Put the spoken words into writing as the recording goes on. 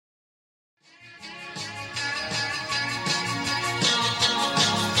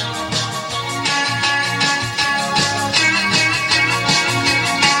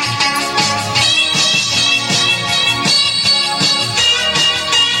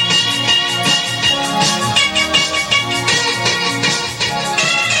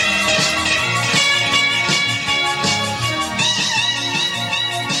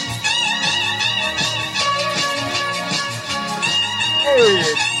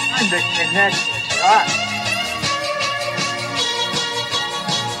Time to connect the dots.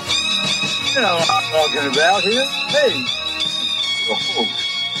 You know what I'm talking about here. Hey, your host,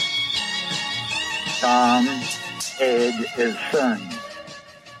 Tom Edison.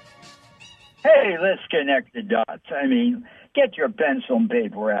 Hey, let's connect the dots. I mean, get your pencil and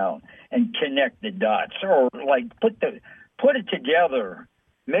paper out and connect the dots, or like put it together.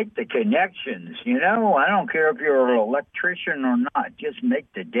 Make the connections, you know? I don't care if you're an electrician or not. Just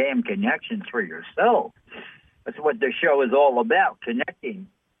make the damn connections for yourself. That's what the show is all about, connecting.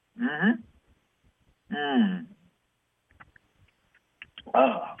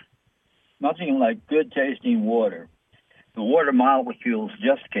 Nothing like good-tasting water. The water molecules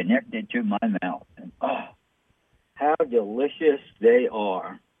just connected to my mouth. And, how delicious they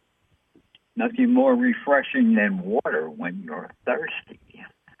are. Nothing more refreshing than water when you're thirsty.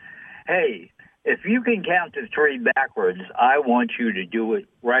 Hey, if you can count to 3 backwards, I want you to do it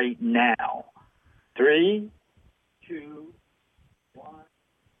right now. 3, 2, 1,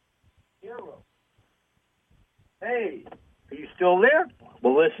 0. Hey, are you still there?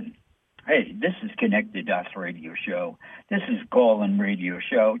 Well, listen. Hey, this is Connect the Dots Radio Show. This is Call-In Radio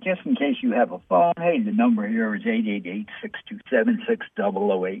Show. Just in case you have a phone, hey, the number here is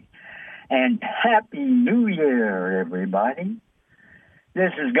 888-627-6008. And Happy New Year, everybody.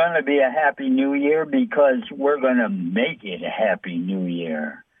 This is going to be a Happy New Year because we're going to make it a Happy New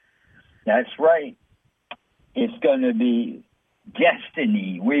Year. That's right. It's going to be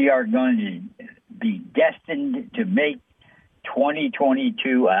destiny. We are going to be destined to make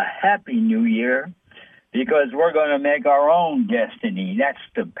 2022 a Happy New Year because we're going to make our own destiny. That's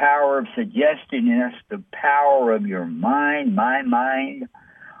the power of suggestion. That's the power of your mind, my mind,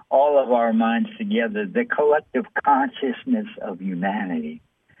 all of our minds together, the collective consciousness of humanity.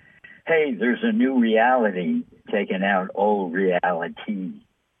 Hey, there's a new reality taking out old reality.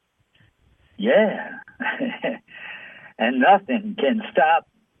 Yeah. And nothing can stop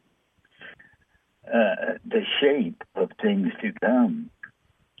the shape of things to come.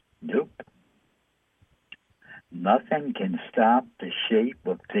 Nope. Nothing can stop the shape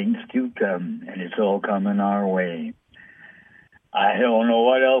of things to come, and it's all coming our way. I don't know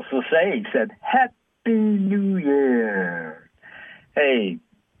what else to say except Happy New Year. Hey,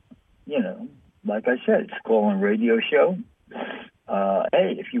 you know, like I said, it's a call-in radio show.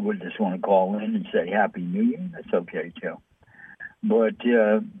 Hey, if you would just want to call in and say Happy New Year, that's okay too. But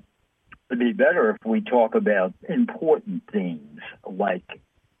it'd be better if we talk about important things like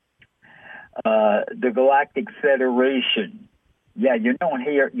the Galactic Federation. Yeah, you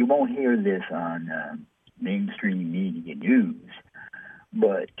won't hear this on mainstream media news,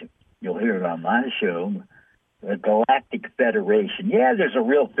 but you'll hear it on my show. The Galactic Federation. Yeah, there's a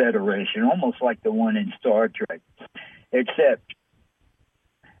real federation, almost like the one in Star Trek, except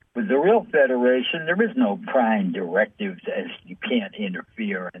with the real Federation, there is no prime directives as you can't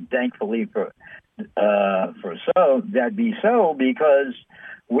interfere. And thankfully that'd be so because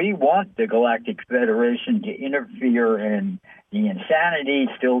we want the Galactic Federation to interfere in the insanity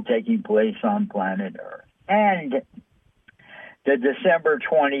still taking place on planet Earth. And the December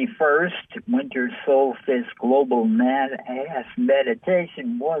 21st Winter Solstice Global Mad-Ass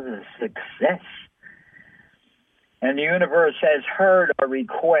Meditation was a success. And the universe has heard our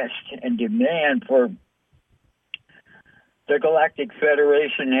request and demand for the Galactic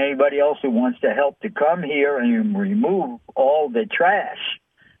Federation and anybody else who wants to help to come here and remove all the trash.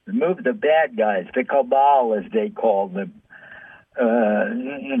 Remove the bad guys, the cabal, as they call them.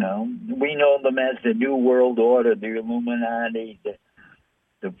 You know, we know them as the New World Order, the Illuminati,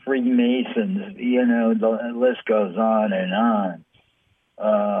 the Freemasons, you know, the list goes on and on.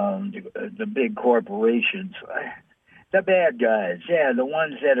 The big corporations. The bad guys, yeah, the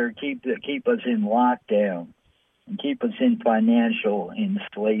ones that keep us in lockdown and keep us in financial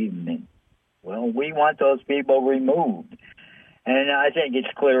enslavement. Well, we want those people removed. And I think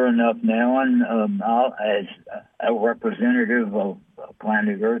it's clear enough now, and as a representative of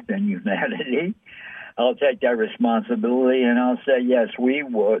planet Earth and humanity, I'll take that responsibility and I'll say, yes,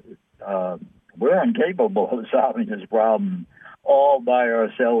 we're incapable of solving this problem all by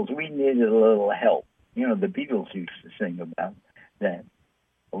ourselves. We needed a little help. You know, the Beatles used to sing about that.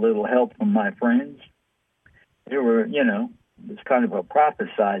 A little help from my friends. They were, you know, it's kind of a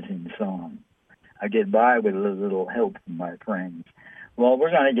prophesizing song. I get by with a little help from my friends. Well, we're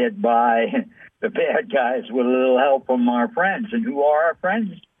going to get by the bad guys with a little help from our friends. And who are our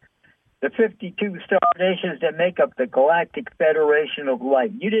friends? The 52 star nations that make up the Galactic Federation of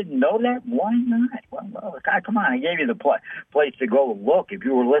Light. You didn't know that? Why not? Well, come on. I gave you the place to go look. If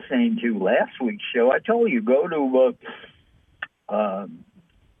you were listening to last week's show, I told you, go to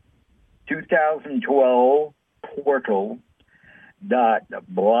 2012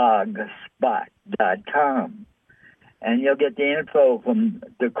 portal.blogspot.com. And you'll get the info from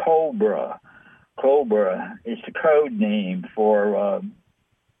the Cobra. Cobra is the code name for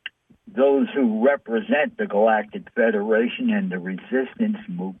those who represent the Galactic Federation and the resistance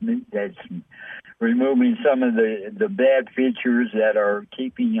movement that's removing some of the bad features that are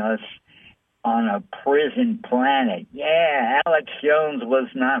keeping us on a prison planet. Yeah, Alex Jones was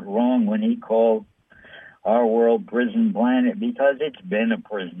not wrong when he called our world prison planet, because it's been a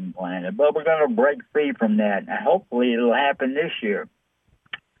prison planet. But we're going to break free from that. And hopefully it'll happen this year.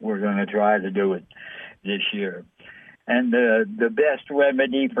 We're going to try to do it this year. And the best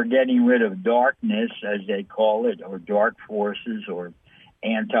remedy for getting rid of darkness, as they call it, or dark forces or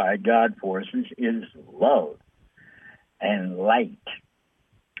anti-God forces, is love and light.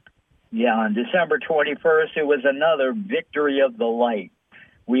 Yeah, on December 21st, it was another victory of the light.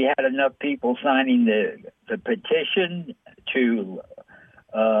 We had enough people signing the petition to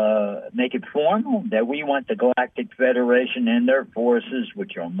make it formal that we want the Galactic Federation and their forces,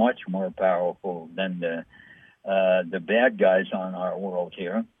 which are much more powerful than the bad guys on our world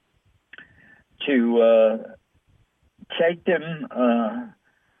here, to take them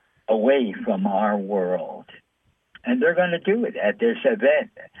away from our world. And they're going to do it at this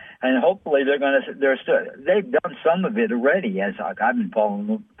event. And hopefully they've done some of it already, as I've been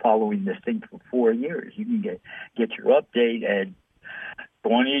following this thing for 4 years. You can get your update at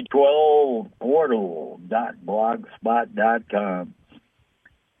 2012portal.blogspot.com.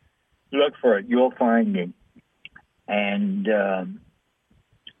 Look for it. You'll find it. And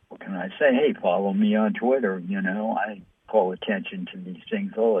what can I say? Hey, follow me on Twitter. You know, I call attention to these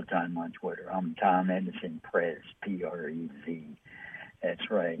things all the time on Twitter. I'm Tom Edison, Prez, P-R-E-Z.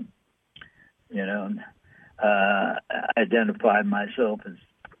 That's right. You know, I identify myself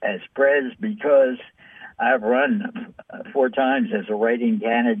as Prez because I've run 4 times as a writing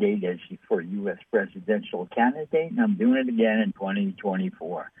candidate for U.S. presidential candidate, and I'm doing it again in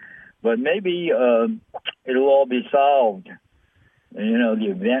 2024. But maybe it'll all be solved. You know,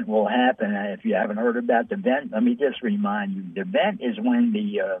 the event will happen. If you haven't heard about the event, let me just remind you. The event is when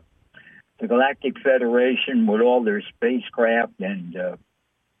the Galactic Federation, with all their spacecraft and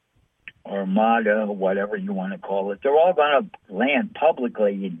armada, whatever you want to call it, they're all going to land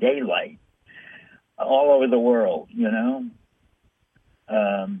publicly in daylight all over the world, you know.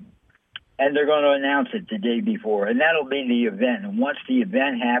 And they're going to announce it the day before, and that'll be the event. And once the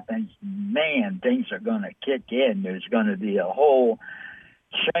event happens, man, things are going to kick in. There's going to be a whole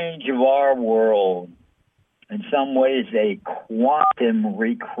change of our world. In some ways, a quantum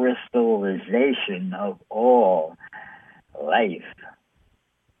recrystallization of all life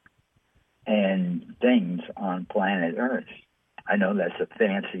and things on planet Earth. I know that's a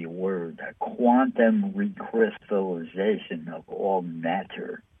fancy word, a quantum recrystallization of all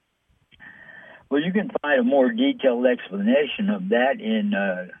matter. Well, you can find a more detailed explanation of that in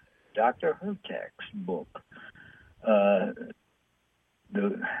Dr. Hertek's book,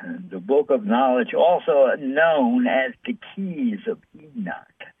 the Book of Knowledge, also known as The Keys of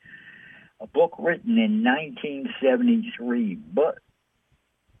Enoch, a book written in 1973, but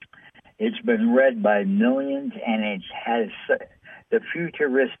it's been read by millions, and it has the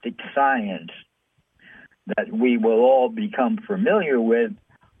futuristic science that we will all become familiar with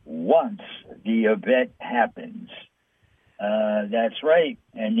once the event happens. That's right.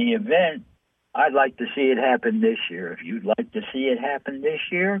 And the event, I'd like to see it happen this year. If you'd like to see it happen this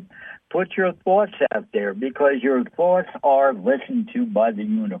year, put your thoughts out there, because your thoughts are listened to by the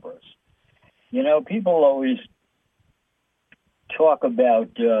universe. You know, people always talk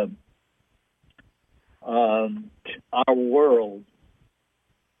about our world,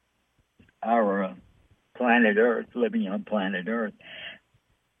 our planet Earth, living on planet Earth.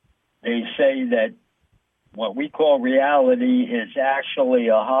 They say that what we call reality is actually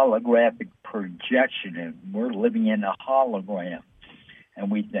a holographic projection, and we're living in a hologram. And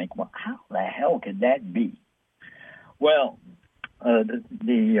we think, well, how the hell could that be? Well,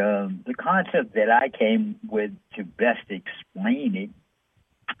 the concept that I came with to best explain it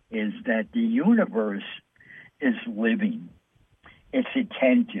is that the universe is living. It's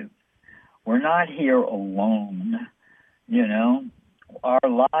attentive. We're not here alone, you know. Our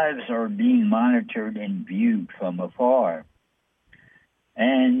lives are being monitored and viewed from afar.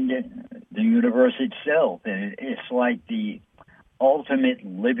 And the universe itself, it's like the ultimate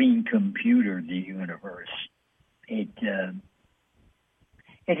living computer, the universe. It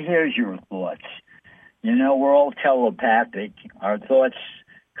hears your thoughts. You know, we're all telepathic. Our thoughts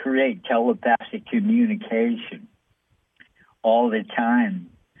create telepathic communication all the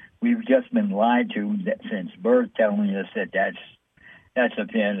time. we've just been lied to since birth, telling us that that's a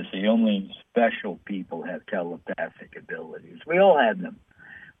fantasy. Only special people have telepathic abilities. We all have them.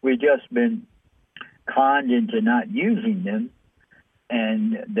 We've just been conned into not using them,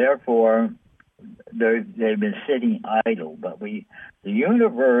 and therefore they've been sitting idle. But the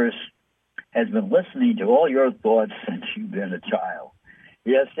universe has been listening to all your thoughts since you've been a child.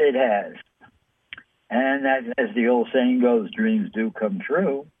 Yes, it has. And as the old saying goes, dreams do come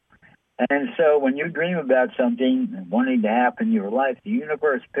true. And so when you dream about something wanting to happen in your life, the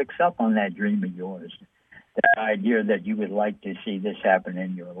universe picks up on that dream of yours. That idea that you would like to see this happen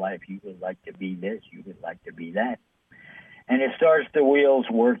in your life. You would like to be this. You would like to be that. And it starts the wheels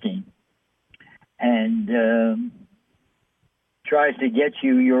working and tries to get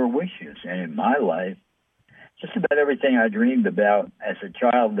you your wishes. And in my life, just about everything I dreamed about as a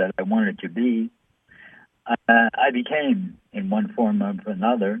child that I wanted to be, I became in one form or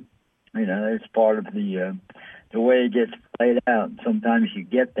another. You know, it's part of the way it gets played out. Sometimes you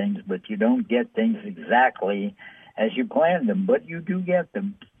get things, but you don't get things exactly as you planned them, but you do get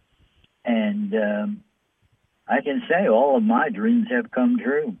them. And I can say all of my dreams have come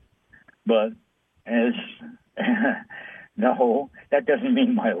true. But as no, that doesn't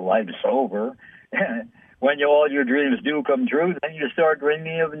mean my life's over. When all your dreams do come true, then you start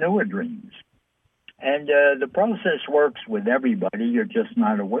dreaming of newer dreams. And the process works with everybody. You're just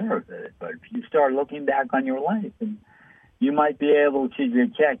not aware of it. But if you start looking back on your life, and you might be able to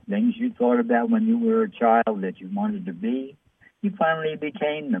detect things you thought about when you were a child that you wanted to be, you finally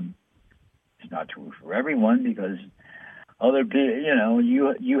became them. It's not true for everyone because other people, you know,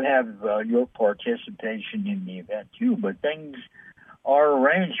 you have your participation in the event too, but things are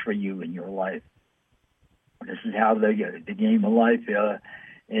arranged for you in your life. This is how the game of life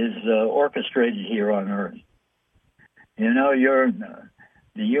is orchestrated here on Earth. You know,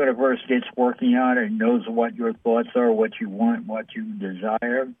 the universe gets working on it and knows what your thoughts are, what you want, what you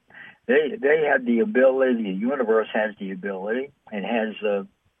desire. They have the ability, the universe has the ability, it has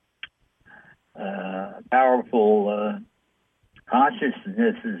powerful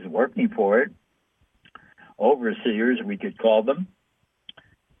consciousness is working for it. Overseers, we could call them,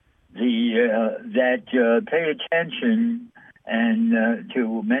 that pay attention and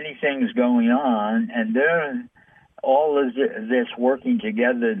to many things going on, and they're all of this working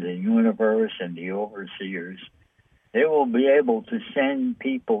together, the universe and the overseers. They will be able to send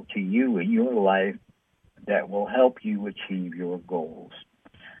people to you in your life that will help you achieve your goals.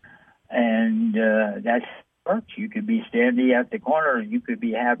 And that's works. You could be standing at the corner, you could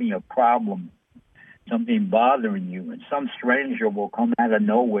be having a problem, something bothering you, and some stranger will come out of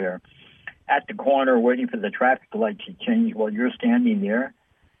nowhere at the corner waiting for the traffic light to change while you're standing there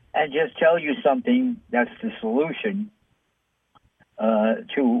and just tell you something that's the solution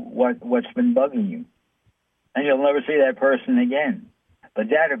to what's been bugging you. And you'll never see that person again. But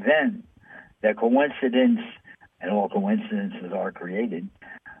that event, that coincidence, and all coincidences are created,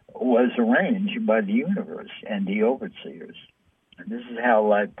 was arranged by the universe and the overseers. And this is how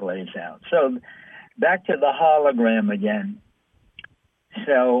life plays out. So back to the hologram again.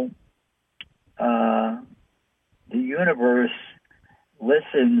 So the universe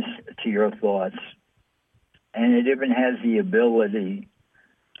listens to your thoughts, and it even has the ability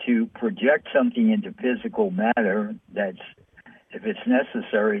to project something into physical matter that's, if it's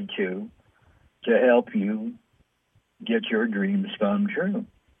necessary to help you get your dreams come true.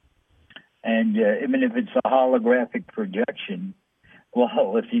 And even if it's a holographic projection,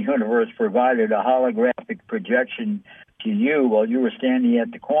 well, if the universe provided a holographic projection to you while you were standing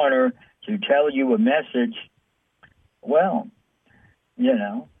at the corner to tell you a message, well, you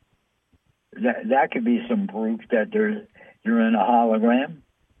know, that could be some proof that you're in a hologram.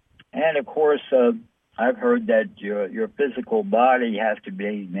 And of course, I've heard that your physical body has to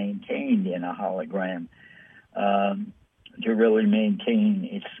be maintained in a hologram to really maintain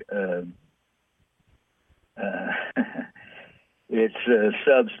its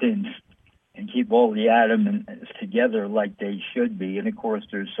substance and keep all the atoms together like they should be. And of course,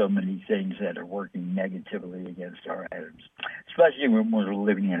 there's so many things that are working negatively against our atoms, especially when we're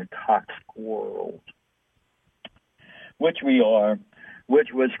living in a toxic world, which we are,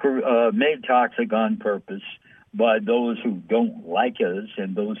 which was made toxic on purpose by those who don't like us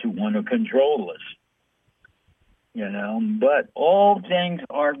and those who want to control us. You know, but all things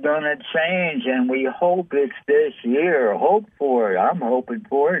are going to change, and we hope it's this year. Hope for it. I'm hoping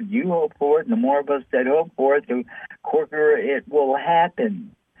for it. You hope for it. And the more of us that hope for it, the quicker it will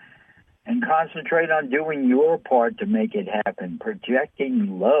happen. And concentrate on doing your part to make it happen,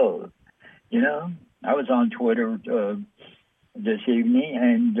 projecting love. You know, I was on Twitter this evening,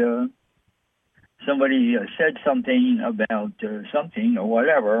 and somebody said something about something or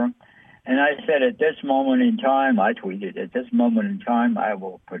whatever, and I said, at this moment in time, I tweeted, at this moment in time, I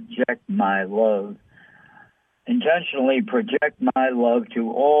will project my love, intentionally project my love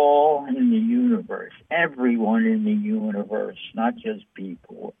to all in the universe, everyone in the universe, not just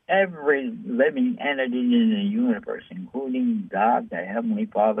people, every living entity in the universe, including God, the Heavenly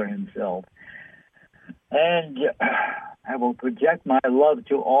Father himself. And I will project my love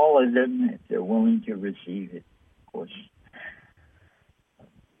to all of them if they're willing to receive it. Of course,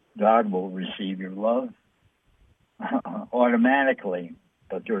 God will receive your love automatically.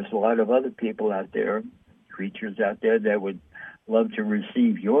 But there's a lot of other people out there, creatures out there, that would love to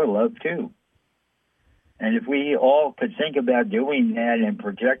receive your love too. And if we all could think about doing that and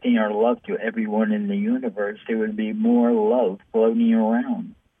projecting our love to everyone in the universe, there would be more love floating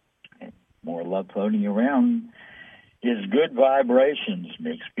around. And more love floating around is good vibrations,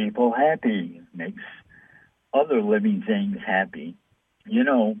 makes people happy, makes other living things happy. You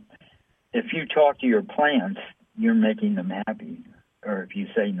know, if you talk to your plants, you're making them happy. Or if you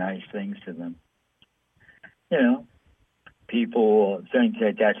say nice things to them. You know, people think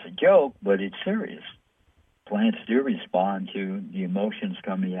that that's a joke, but it's serious. Plants do respond to the emotions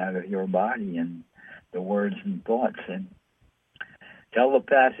coming out of your body and the words and thoughts. And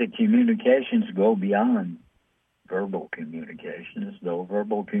telepathic communications go beyond verbal communications, though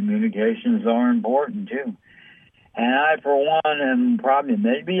verbal communications are important too. And I, for one, am probably,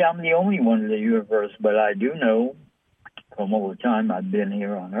 maybe I'm the only one in the universe, but I do know from all the time I've been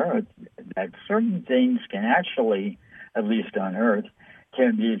here on Earth that certain things can actually, at least on Earth,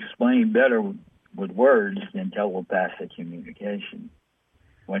 can be explained better with words than telepathic communication.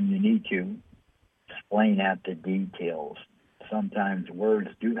 When you need to explain out the details, sometimes words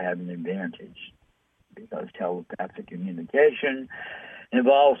do have an advantage because telepathic communication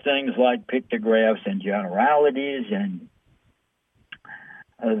involves things like pictographs and generalities, and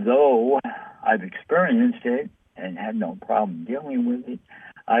though I've experienced it and had no problem dealing with it,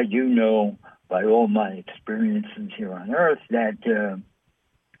 I do know by all my experiences here on Earth that,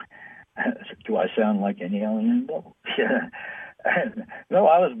 do I sound like an alien? No,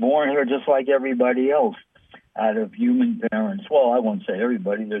 I was born here just like everybody else out of human parents. Well, I won't say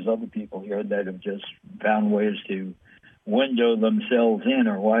everybody. There's other people here that have just found ways to window themselves in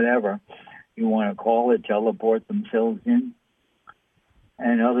or whatever you want to call it, teleport themselves in.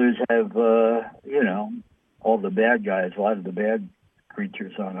 And others have, all the bad guys, a lot of the bad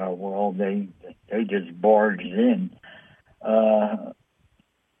creatures on our world, they just barged in an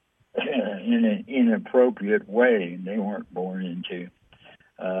inappropriate way. They weren't born into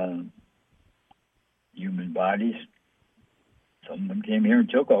human bodies. Some of them came here and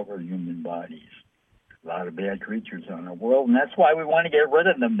took over human bodies. A lot of bad creatures on our world, and that's why we want to get rid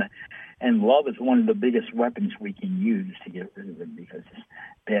of them. And love is one of the biggest weapons we can use to get rid of them, because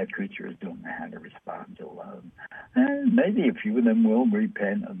bad creatures don't know how to respond to love. And maybe a few of them will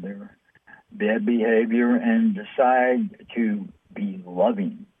repent of their bad behavior and decide to be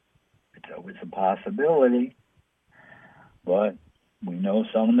loving. It's always a possibility, but we know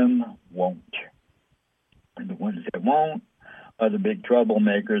some of them won't. And the ones that won't are the big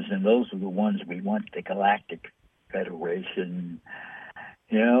troublemakers, and those are the ones we want, the Galactic Federation.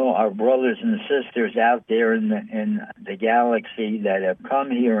 You know, our brothers and sisters out there in the galaxy that have come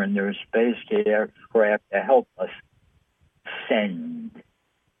here in their space aircraft to help us ascend.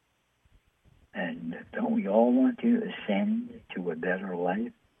 And don't we all want to ascend to a better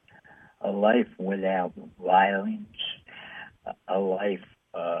life? A life without violence, a life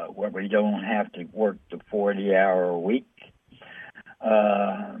where we don't have to work the 40-hour week,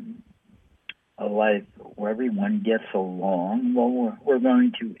 a life where everyone gets along. Well, we're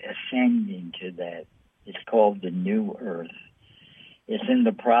going to ascend into that. It's called the New Earth. It's in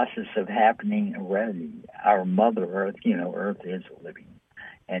the process of happening already. Our Mother Earth, Earth is a living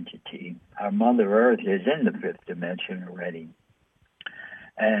entity. Our Mother Earth is in the fifth dimension already.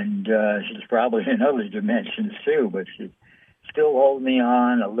 And she's probably in other dimensions too, but she's still holding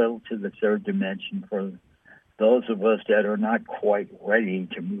on a little to the third dimension for those of us that are not quite ready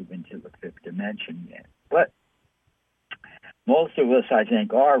to move into the fifth dimension yet. But most of us, I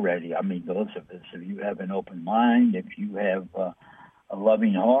think, are ready. I mean, those of us, if you have an open mind, if you have a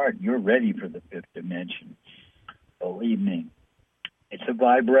loving heart, you're ready for the fifth dimension. Believe me, it's a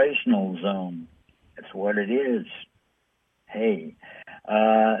vibrational zone. That's what it is. Hey,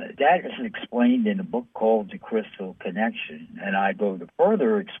 that is explained in a book called The Crystal Connection, and I go to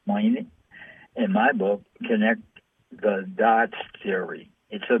further explain it in my book, Connect the Dots Theory.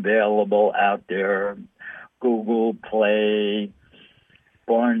 It's available out there Google Play,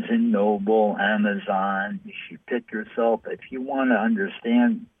 Barnes and Noble, Amazon. You should pick yourself. If you want to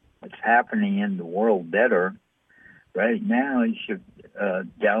understand what's happening in the world better, right now you should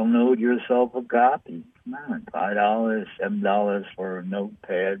download yourself a copy. Come on, $5, $7 for a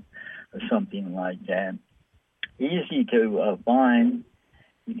notepad or something like that. Easy to find.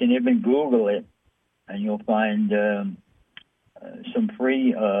 You can even Google it, and you'll find some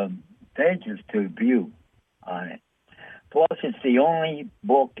free pages to view on it. Plus, it's the only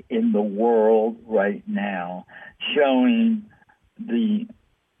book in the world right now showing the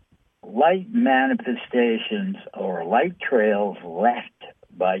light manifestations or light trails left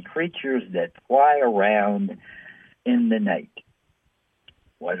by creatures that fly around in the night.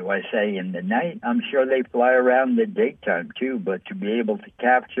 Why do I say in the night? I'm sure they fly around in the daytime too, but to be able to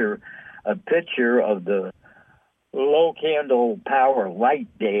capture a picture of the low candle power light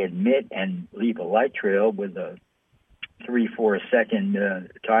they emit and leave a light trail with a 3-4 second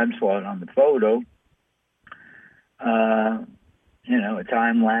time slot on the photo, a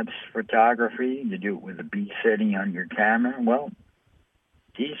time-lapse photography, you do it with a beat setting on your camera. Well,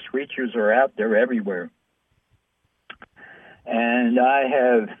 these creatures are out there everywhere. And I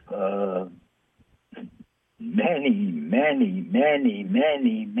have many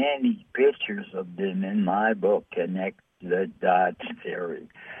pictures of them in my book, Connect the Dots Theory.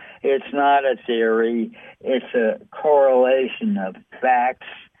 It's not a theory. It's a correlation of facts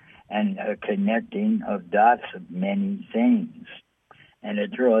and a connecting of dots of many things. And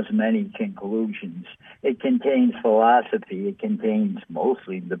it draws many conclusions. It contains philosophy. It contains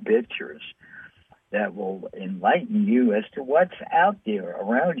mostly the pictures that will enlighten you as to what's out there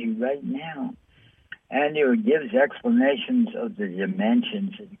around you right now. And it gives explanations of the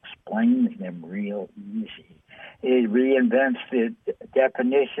dimensions. It explains them real easy. It reinvents the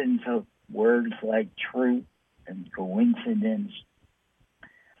definitions of words like truth and coincidence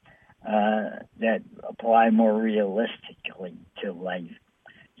that apply more realistically to life.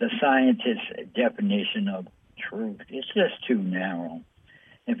 The scientist's definition of truth is just too narrow.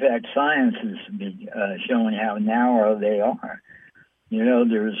 In fact, science is showing how narrow they are.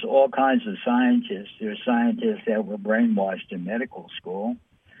 There's all kinds of scientists. There's scientists that were brainwashed in medical school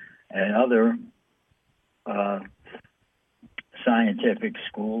and other scientific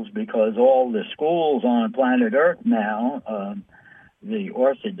schools, because all the schools on planet Earth now, the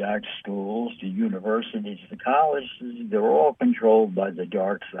orthodox schools, the universities, the colleges, they're all controlled by the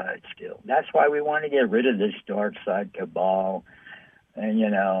dark side still. That's why we want to get rid of this dark side cabal and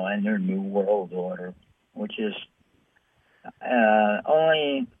their new world order, which is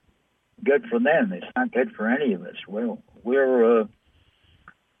only good for them. It's not good for any of us. We're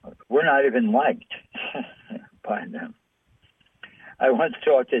not even liked by them. I once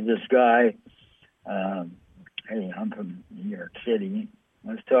talked to this guy. Hey, I'm from New York City. I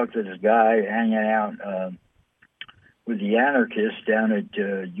once talked to this guy hanging out with the anarchists down at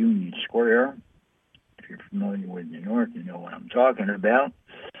Union Square. If you're familiar with New York, you know what I'm talking about.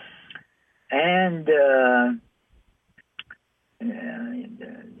 And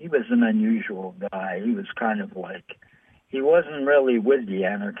he was an unusual guy. He was kind of like, he wasn't really with the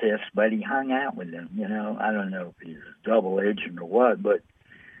anarchists, but he hung out with them. I don't know if he's a double agent or what, but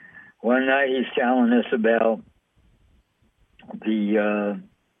one night he's telling us about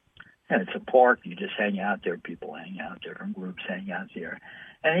it's a park. You just hang out there. People hang out there, and groups hang out there.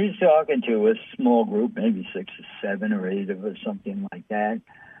 And he's talking to a small group, maybe 6 or 7 or 8 of us, something like that,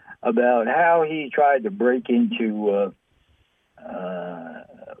 about how he tried to break into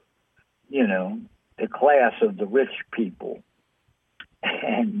the class of the rich people.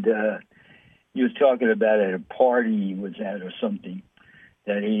 And he was talking about at a party he was at or something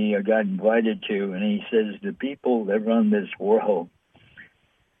that he got invited to, and he says the people that run this world,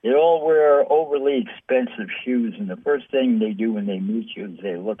 they all wear overly expensive shoes, and the first thing they do when they meet you is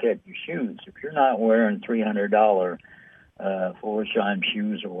they look at your shoes. If you're not wearing $300 Florsheim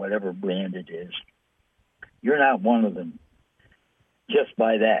shoes or whatever brand it is, you're not one of them. Just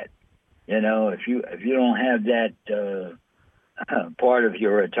by that, if you don't have that part of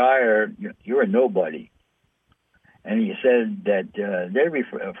your attire, you're a nobody. And he said that they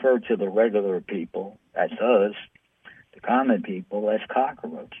refer to the regular people, that's us, the common people, as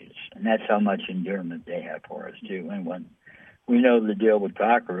cockroaches. And that's how much endearment they have for us, too. And when we know the deal with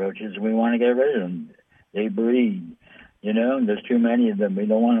cockroaches, we want to get rid of them. They breed. There's too many of them. We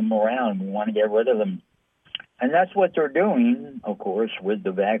don't want them around. We want to get rid of them. And that's what they're doing, of course, with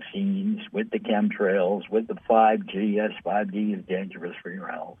the vaccines, with the chemtrails, with the 5G. Yes, 5G is dangerous for your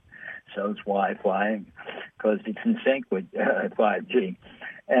health. So it's Wi-Fi, because it's in sync with 5G.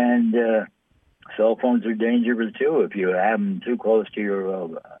 And Cell phones are dangerous too. If you have them too close to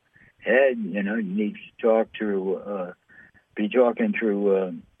your head, you need to be talking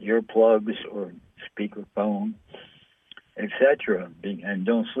through earplugs or speakerphone, etc. And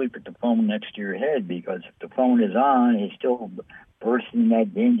don't sleep with the phone next to your head, because if the phone is on, it's still bursting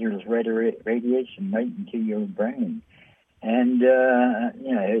that dangerous radiation right into your brain. And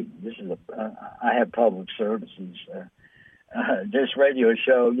I have public services. This radio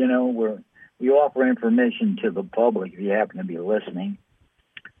show, where we offer information to the public if you happen to be listening.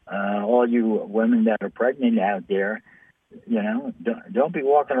 All you women that are pregnant out there, don't be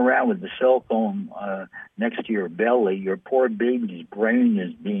walking around with the cell phone next to your belly. Your poor baby's brain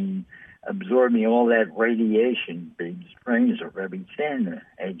is being absorbing all that radiation. Baby's brains are very thin,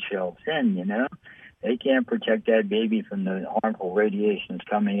 eggshell thin, They can't protect that baby from the harmful radiations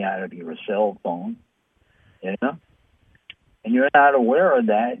coming out of your cell phone, And you're not aware of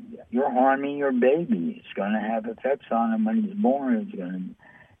that. You're harming your baby. It's going to have effects on him when he's born. It's going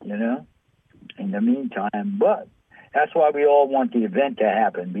to, in the meantime. But that's why we all want the event to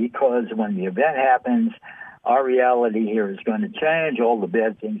happen, because when the event happens, our reality here is going to change. All the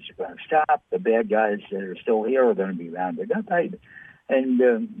bad things are going to stop. The bad guys that are still here are going to be rounded up. And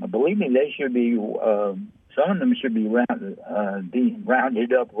believe me, they should be, some of them should be rounded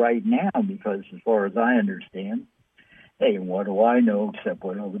up right now, because as far as I understand, hey, what do I know except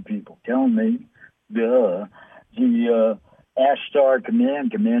what other people tell me? The Ashtar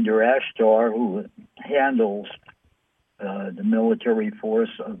Command, Commander Ashtar, who handles the military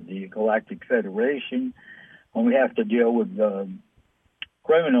force of the Galactic Federation, when we have to deal with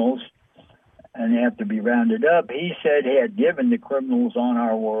criminals and they have to be rounded up, he said he had given the criminals on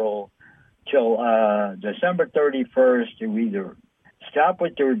our world till December 31st to either stop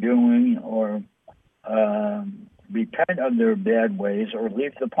what they're doing or repent of their bad ways or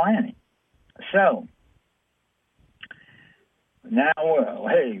leave the planet. So now,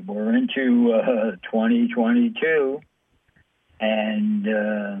 we're into 2022, and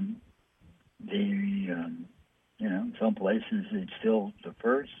some places it's still the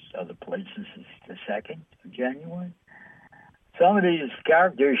 1st, other places it's the 2nd of January. Some of these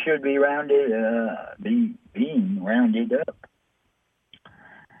characters should be being rounded up,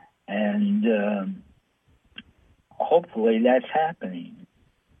 and hopefully that's happening.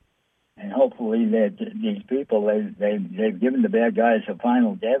 And hopefully that these people, they've given the bad guys a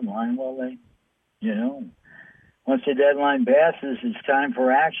final deadline. Well, once the deadline passes, it's time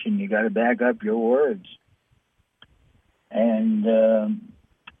for action. You got to back up your words. And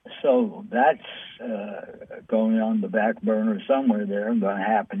so that's going on the back burner somewhere there,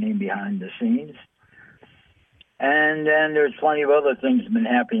 happening behind the scenes. And then there's plenty of other things been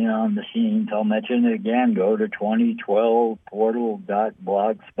happening on the scenes. I'll mention it again. Go to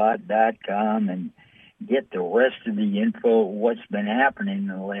 2012portal.blogspot.com and get the rest of the info, what's been happening in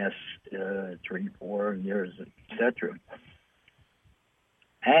the last 3-4 years, etc.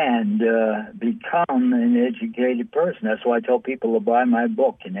 And become an educated person. That's why I tell people to buy my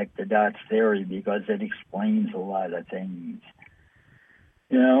book, Connect the Dots Theory, because it explains a lot of things.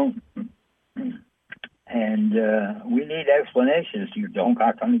 And we need explanations. You're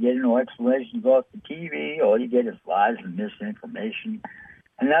not going to get no explanations off the TV. All you get is lies and misinformation.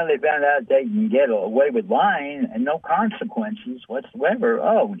 And now they found out they can get away with lying and no consequences whatsoever.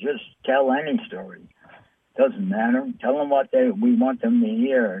 Oh, just tell any story. Doesn't matter. Tell them what we want them to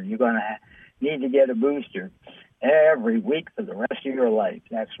hear. You're going to need to get a booster every week for the rest of your life.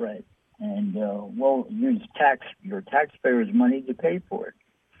 That's right. And we'll use your taxpayers' money to pay for it.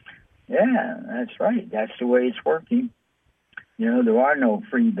 Yeah, that's right. That's the way it's working. There are no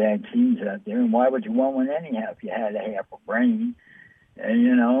free vaccines out there, and why would you want one anyhow if you had half a brain?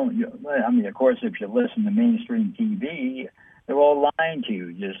 And, of course, if you listen to mainstream TV, they're all lying to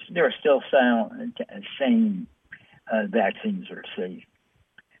you. They're still saying vaccines are safe.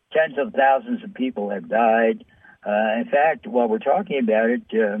 Tens of thousands of people have died. In fact, while we're talking about it,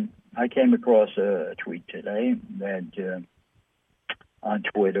 I came across a tweet today that on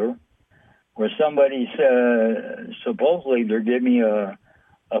Twitter, where somebody supposedly they're giving me a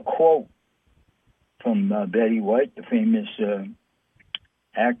quote from Betty White, the famous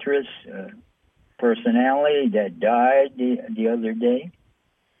actress, personality that died the other day.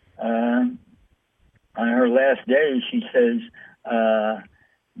 On her last day, she says,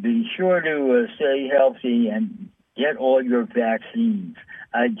 be sure to stay healthy and get all your vaccines.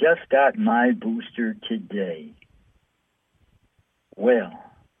 I just got my booster today. Well,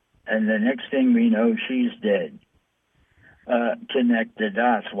 and the next thing we know, she's dead. Connect the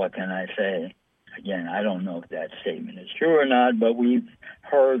dots, what can I say? Again, I don't know if that statement is true or not, but we've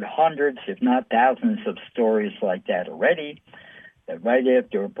heard hundreds, if not thousands, of stories like that already, that right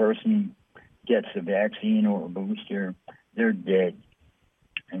after a person gets a vaccine or a booster, they're dead.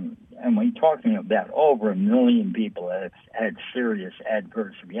 And we're talking about over 1 million people that have had serious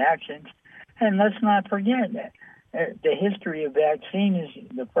adverse reactions. And let's not forget that the history of vaccines,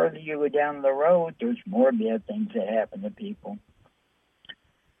 the further you go down the road, there's more bad things that happen to people.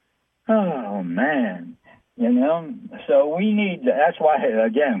 Oh, man. So we need, that's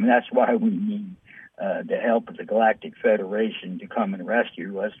why we need the help of the Galactic Federation to come and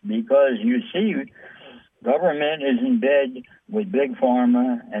rescue us, because you see, government is in bed with Big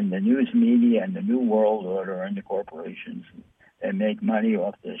Pharma and the news media and the New World Order and the corporations that make money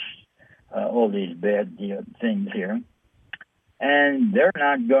off this, all these bad things here. And they're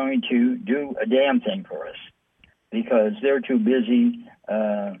not going to do a damn thing for us because they're too busy,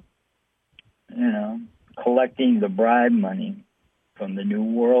 collecting the bribe money from the New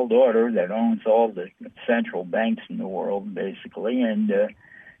World Order that owns all the central banks in the world, basically, and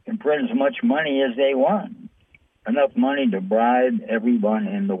can print as much money as they want. Enough money to bribe everyone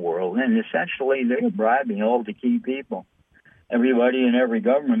in the world. And essentially, they're bribing all the key people. Everybody in every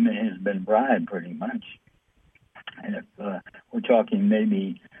government has been bribed pretty much. And if we're talking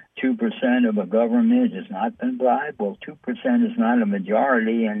maybe 2% of a government has not been bribed, well, 2% is not a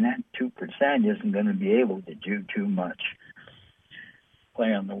majority, and that 2% isn't going to be able to do too much.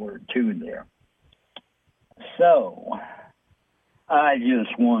 Play on the word two there. So, I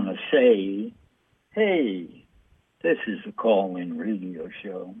just want to say, hey, this is a call-in radio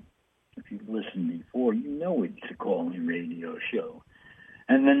show. If you've listened before, you know it's a call-in radio show.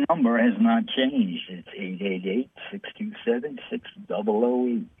 And the number has not changed. It's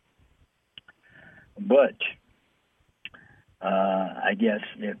 888-627-6008. But I guess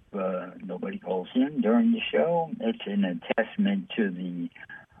if nobody calls in during the show, it's an attestment to the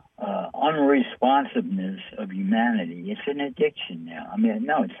unresponsiveness of humanity. It's an addiction now. I mean,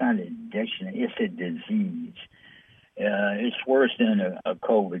 no, it's not an addiction. It's a disease. It's worse than a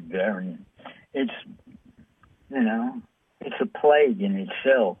COVID variant. It's, it's a plague in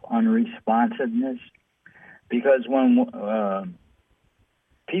itself, unresponsiveness, because when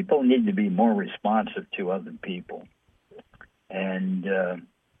people need to be more responsive to other people. And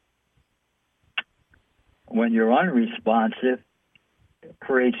when you're unresponsive, it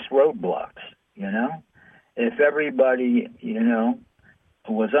creates roadblocks, If everybody,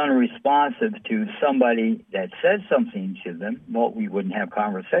 was unresponsive to somebody that said something to them, well, we wouldn't have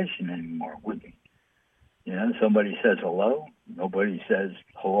conversation anymore, would we? Somebody says hello, nobody says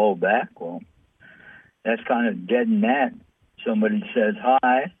hello back. Well, that's kind of dead in that. Somebody says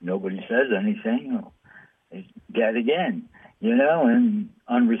hi, nobody says anything. Well, it's dead again, and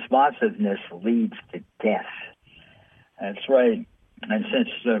unresponsiveness leads to death. That's right. And since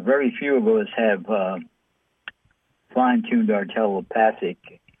very few of us have fine-tuned our telepathic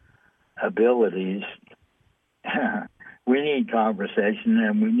abilities, we need conversation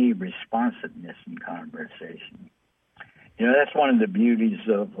and we need responsiveness in conversation. That's one of the beauties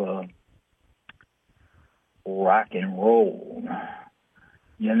of rock and roll.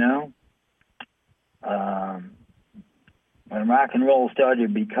 When rock and roll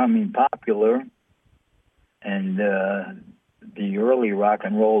started becoming popular and the early rock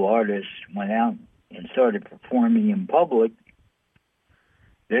and roll artists went out and started performing in public,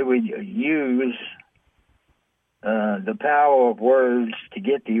 they would use the power of words to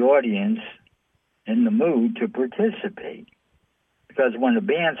get the audience in the mood to participate. Because when the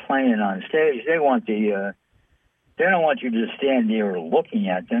band's playing on stage, they don't want you to stand there looking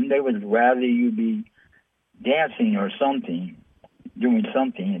at them. They would rather you be dancing or something, doing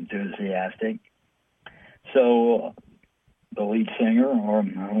something enthusiastic. So the lead singer or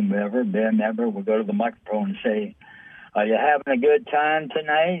whomever, band member, would go to the microphone and say, "Are you having a good time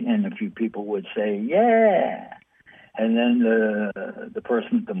tonight?" And a few people would say, "Yeah." And then the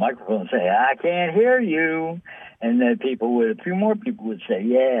person at the microphone would say, "I can't hear you." And then a few more people would say,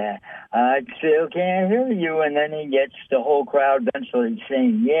 "Yeah, I still can't hear you." And then he gets the whole crowd eventually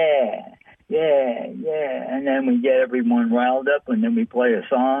saying, "Yeah, yeah, yeah." And then we get everyone riled up, and then we play a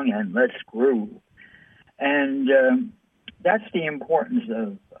song and let's groove. And that's the importance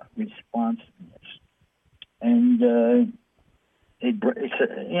of responsiveness. And it's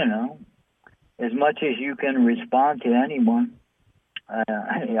as much as you can respond to anyone.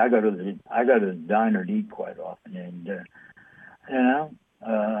 I go to the diner to eat quite often, and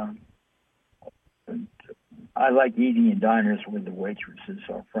I like eating in diners where the waitresses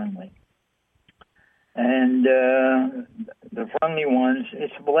are friendly. And the friendly ones,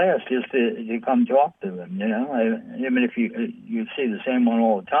 it's a blast just to come talk to them, you know. Even if you see the same one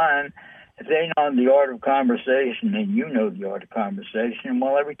all the time, if they know the art of conversation and you know the art of conversation,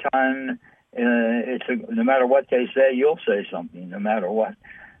 well, every time no matter what they say, you'll say something. No matter what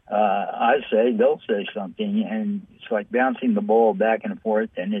I say, they'll say something. And it's like bouncing the ball back and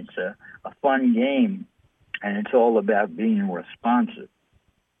forth, and it's a fun game, and it's all about being responsive.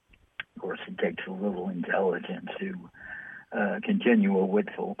 Of course, it takes a little intelligence to continue a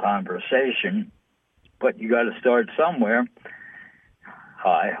witful conversation, but you got to start somewhere.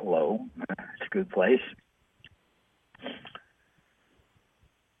 Hi, hello, it's a good place.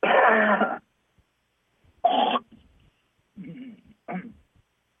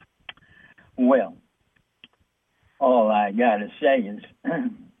 Well, all I got to say is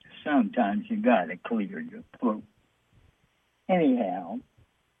sometimes you got to clear your throat. Anyhow,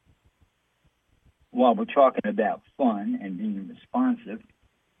 while we're talking about fun and being responsive,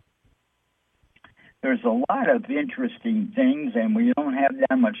 there's a lot of interesting things, and we don't have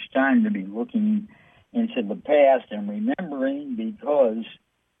that much time to be looking into the past and remembering, because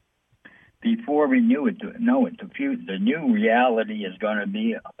before we know it, the new reality is going to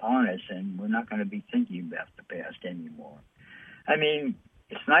be upon us, and we're not going to be thinking about the past anymore. I mean,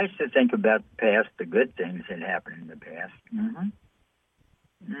 it's nice to think about the past, the good things that happened in the past.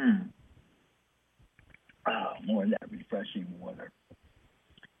 Oh, more of that refreshing water.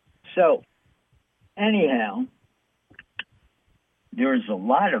 So, anyhow, there's a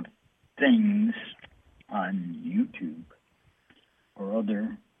lot of things on YouTube or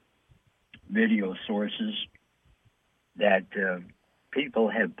other video sources that people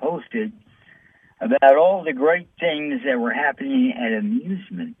have posted about all the great things that were happening at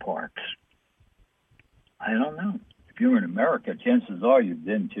amusement parks. I don't know. If you're in America, chances are you've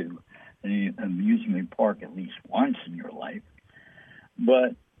been to an amusement park at least once in your life.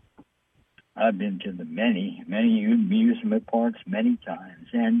 But I've been to the many amusement parks many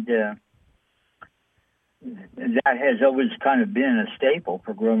times. And that has always kind of been a staple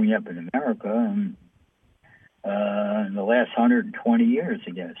for growing up in America in the last 120 years.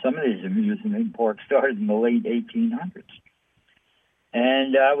 Again, some of these amusement parks started in the late 1800s.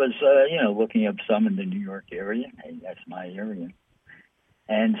 And I was, looking up some in the New York area. Hey, that's my area.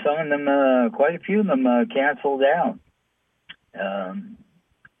 And some of them, quite a few of them, canceled out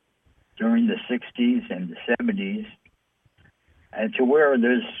during the 60s and the 70s, and to where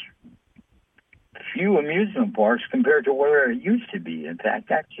there's few amusement parks compared to where it used to be. In fact,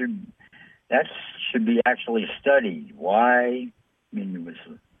 that should be actually studied. Why? I mean, there was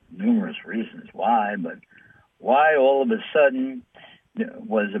numerous reasons why, but why all of a sudden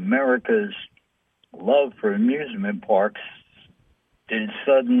was America's love for amusement parks did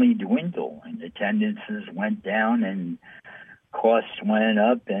suddenly dwindle, and attendances went down and costs went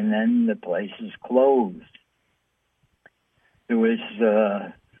up, and then the places closed. There was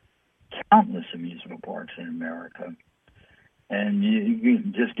countless amusement parks in America, and you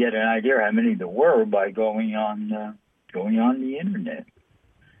can just get an idea how many there were by going on the internet.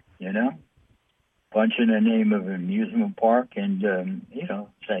 You know, punch in the name of an amusement park, and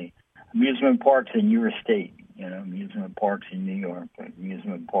say amusement parks in your state. You know, amusement parks in New York,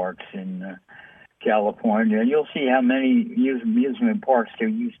 amusement parks in California, and you'll see how many amusement parks there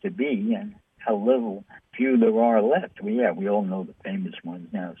used to be and how few there are left. We all know the famous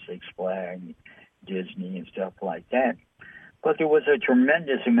ones now, Six Flags, Disney, and stuff like that. But there was a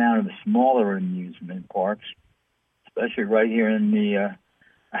tremendous amount of smaller amusement parks, especially right here in the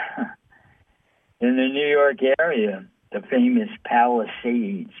in the New York area. The famous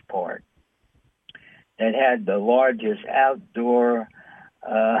Palisades Park that had the largest outdoor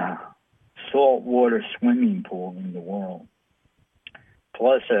saltwater swimming pool in the world,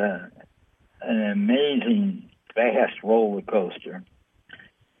 plus an amazing fast roller coaster.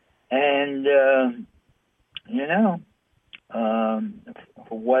 And,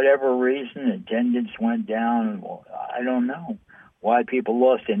 for whatever reason, attendance went down. I don't know why people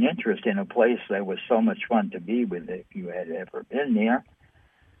lost an interest in a place that was so much fun to be with if you had ever been there.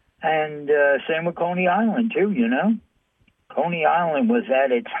 And same with Coney Island, too, you know. Coney Island was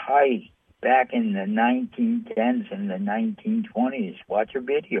at its height back in the 1910s and the 1920s. Watch a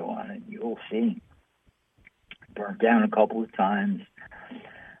video on it. You'll see. Burnt down a couple of times.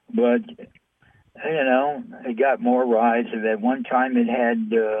 But, it got more rides. At one time it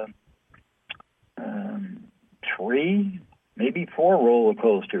had 3, maybe 4 roller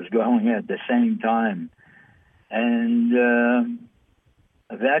coasters going at the same time. And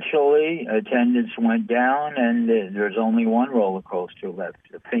Eventually, attendance went down, and there's only one roller coaster left,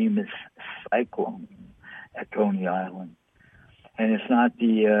 the famous Cyclone at Coney Island. And it's not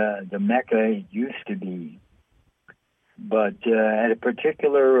the Mecca it used to be. But at a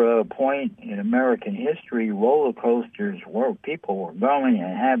particular point in American history, roller coasters were, people were going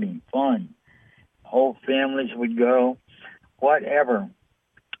and having fun. Whole families would go, whatever.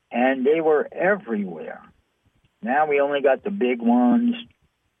 And they were everywhere. Now we only got the big ones,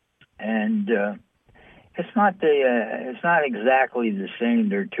 and it's not exactly the same.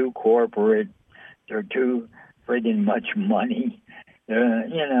 They're too corporate. They're too friggin' much money.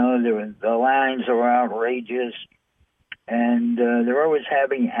 The lines are outrageous, and they're always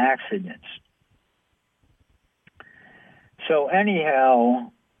having accidents. So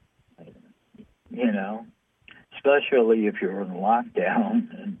anyhow, especially if you're in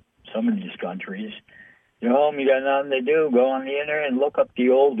lockdown in some of these countries, you're home, you got nothing to do, go on the internet and look up the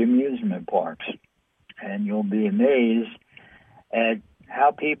old amusement parks. And you'll be amazed at how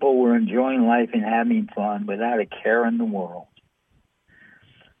people were enjoying life and having fun without a care in the world.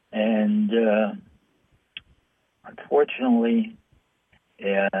 And unfortunately,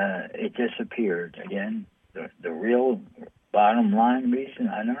 it disappeared. Again, the real bottom line reason,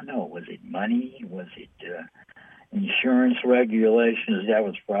 I don't know. Was it money? Was it insurance regulations? That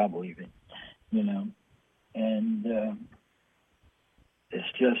was probably it, And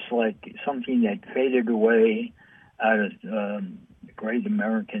it's just like something that faded away out of the great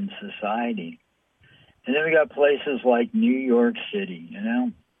American society. And then we got places like New York City,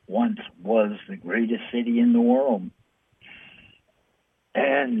 once was the greatest city in the world.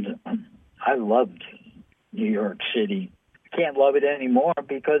 And I loved New York City. Can't love it anymore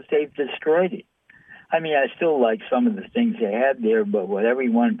because they've destroyed it. I mean, I still like some of the things they had there, but with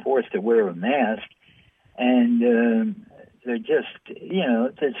everyone forced to wear a mask, and they're just,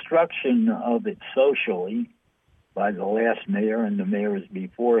 destruction of it socially by the last mayor and the mayors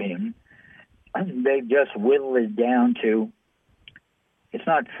before him. They've just whittled it down to, it's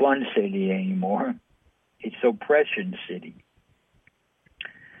not Fun City anymore. It's Oppression City.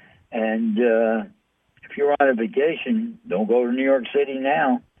 And if you're on a vacation, don't go to New York City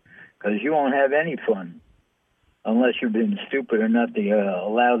now, because you won't have any fun unless you've been stupid enough to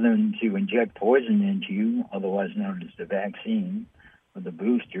allow them to inject poison into you, otherwise known as the vaccine or the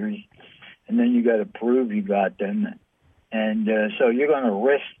boosters. And then you got to prove you got them. And so you're going to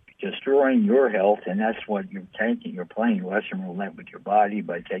risk destroying your health, and that's what you're taking. You're playing Russian roulette with your body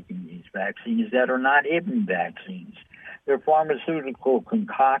by taking these vaccines that are not even vaccines. They're pharmaceutical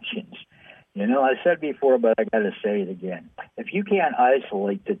concoctions. I said before, but I got to say it again. If you can't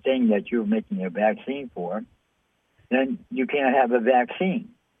isolate the thing that you're making a vaccine for, then you can't have a vaccine.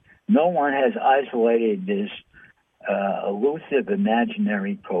 No one has isolated this elusive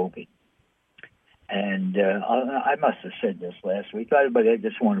imaginary COVID. And I must have said this last week, but I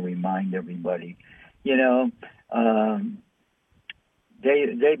just want to remind everybody, they've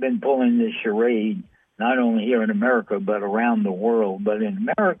been pulling this charade not only here in America, but around the world. But in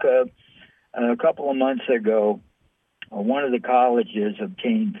America, a couple of months ago, one of the colleges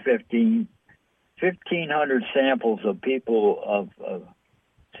obtained 1,500 samples of people of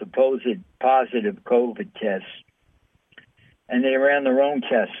supposed positive COVID tests, and they ran their own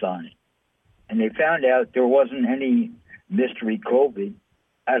tests on it. And they found out there wasn't any mystery COVID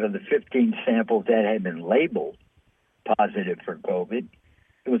out of the 15 samples that had been labeled positive for COVID.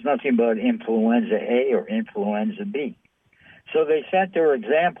 It was nothing but influenza A or influenza B. So they sent their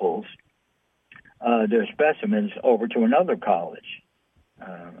examples, their specimens, over to another college.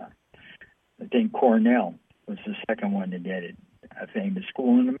 I think Cornell was the second one to get it, a famous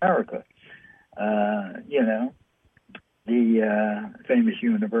school in America. The famous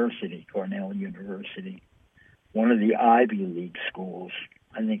university, Cornell University, one of the Ivy League schools.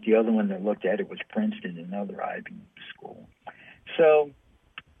 I think the other one that looked at it was Princeton, another Ivy League school. So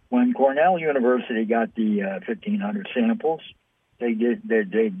when Cornell University got the 1,500 samples, they did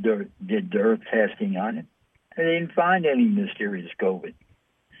their testing on it, and they didn't find any mysterious COVID.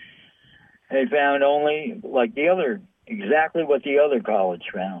 They found only, exactly what the other college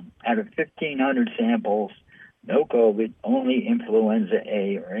found. Out of 1,500 samples, no COVID, only influenza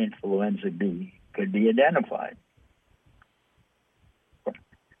A or influenza B could be identified.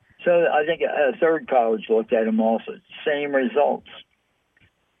 So I think a third college looked at them also. Same results.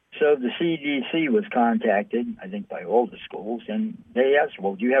 So the CDC was contacted, I think by all the schools, and they asked,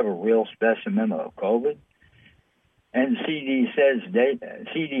 well, do you have a real specimen of COVID? And CDC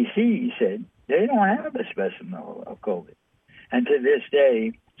said they don't have a specimen of COVID. And to this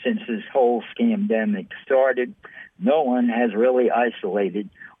day, since this whole scamdemic started, No one has really isolated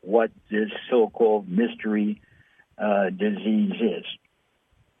what this so-called mystery disease is.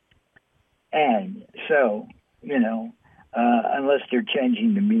 And so, unless they're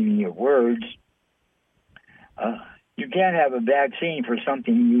changing the meaning of words, you can't have a vaccine for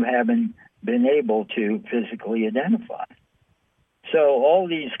something you haven't been able to physically identify. So all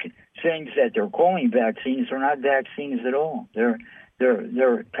these things that they're calling vaccines are not vaccines at all.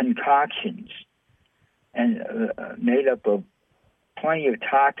 They're concoctions and made up of plenty of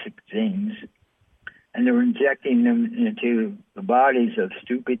toxic things, and they're injecting them into the bodies of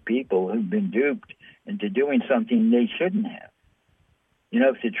stupid people who've been duped into doing something they shouldn't have.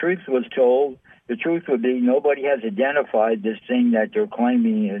 If the truth was told, the truth would be nobody has identified this thing that they're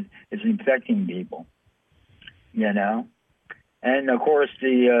claiming is infecting people, And, of course,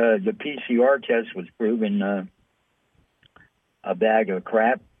 the PCR test was proven a bag of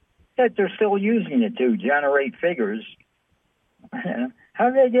crap, that they're still using it to generate figures. How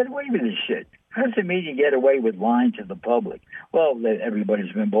do they get away with this shit? How does the media get away with lying to the public? Well,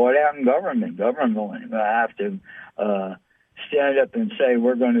 everybody's been bought out in government. Government will have to stand up and say,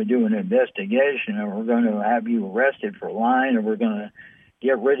 we're going to do an investigation, or we're going to have you arrested for lying, or we're going to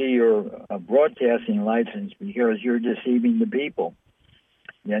get rid of your broadcasting license because you're deceiving the people.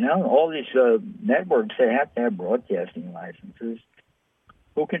 All these networks, they have to have broadcasting licenses.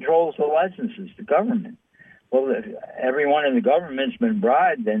 Who controls the licenses? The government. Well, if everyone in the government's been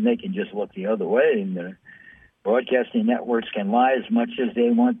bribed, then they can just look the other way, and the broadcasting networks can lie as much as they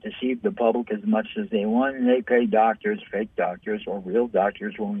want, deceive the public as much as they want, and they pay doctors, fake doctors, or real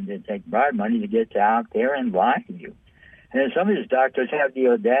doctors willing to take bribe money to get out there and lie to you. And some of these doctors have the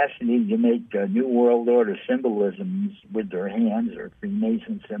audacity to make New World Order symbolisms with their hands, or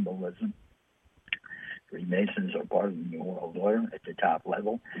Freemason symbolism. Freemasons are part of the New World Order at the top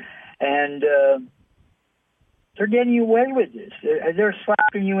level. And they're getting away with this. They're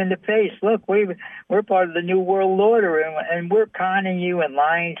slapping you in the face. Look, we're part of the New World Order, and we're conning you and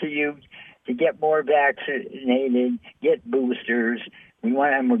lying to you to get more vaccinated, get boosters. And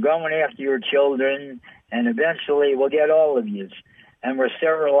we're going after your children, and eventually we'll get all of you. And we're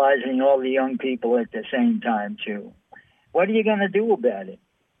sterilizing all the young people at the same time, too. What are you going to do about it?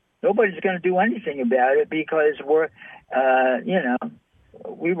 Nobody's going to do anything about it because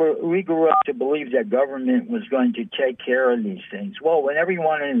we grew up to believe that government was going to take care of these things. Well, when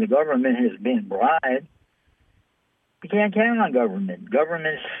everyone in the government has been bribed, you can't count on government.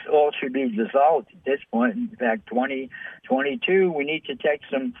 Governments all should be dissolved at this point. In fact, 2022, we need to take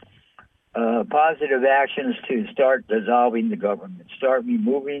some positive actions to start dissolving the government, start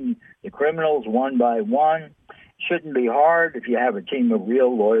removing the criminals one by one. Shouldn't be hard if you have a team of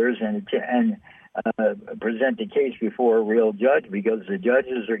real lawyers and present the case before a real judge, because the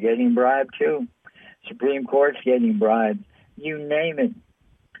judges are getting bribed too. Supreme Court's getting bribed. You name it.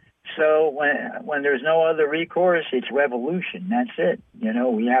 So when there's no other recourse, it's revolution. That's it.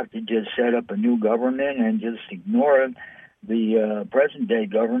 We have to just set up a new government and just ignore the present-day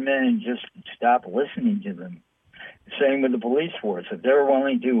government and just stop listening to them. Same with the police force. If they're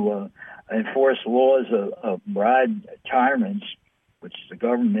willing to enforce laws of bribed tyrants, which the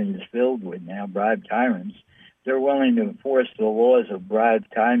government is filled with now, bribed tyrants, they're willing to enforce the laws of bribed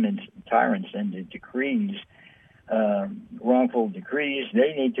tyrants and the decrees, wrongful decrees,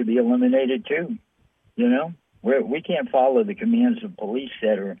 they need to be eliminated too. We can't follow the commands of police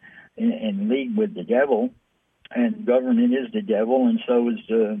that are in league with the devil, and government is the devil, and so is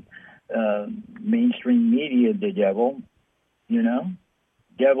the mainstream media the devil.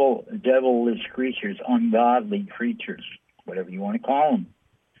 Devilish creatures, ungodly creatures, whatever you want to call them.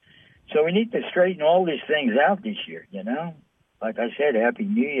 So we need to straighten all these things out this year, Like I said, Happy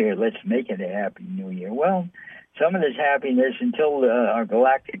New Year. Let's make it a Happy New Year. Well, some of this happiness until our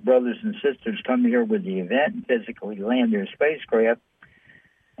galactic brothers and sisters come here with the event and physically land their spacecraft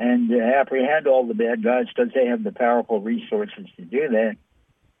and apprehend all the bad guys, because they have the powerful resources to do that,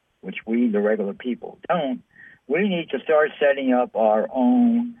 which we, the regular people, don't. We need to start setting up our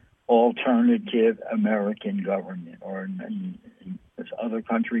own alternative American government, or in other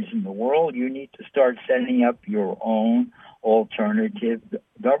countries in the world, you need to start setting up your own alternative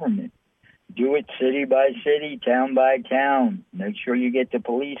government. Do it city by city, town by town. Make sure you get the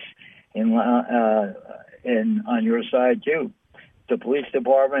police in on your side too. If the police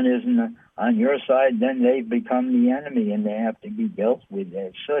department isn't on your side, then they've become the enemy, and they have to be dealt with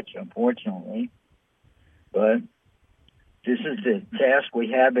as such, unfortunately. But this is the task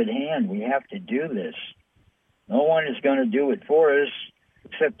we have at hand. We have to do this. No one is going to do it for us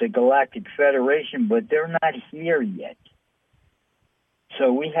except the Galactic Federation, but they're not here yet.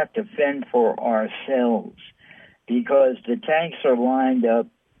 So we have to fend for ourselves. because the tanks are lined up,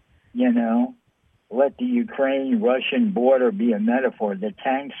 you know. Let the Ukraine-Russian border be a metaphor. The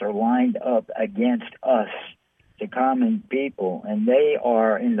tanks are lined up against us, the common people, and they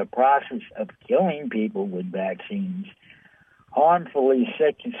are in the process of killing people with vaccines, harmfully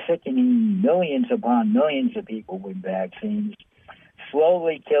sickening millions upon millions of people with vaccines,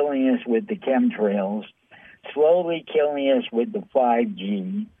 slowly killing us with the chemtrails, slowly killing us with the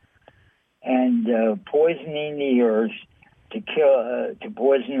 5G, and poisoning the earth to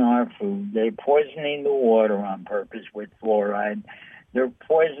poison our food. They're poisoning the water on purpose with fluoride. They're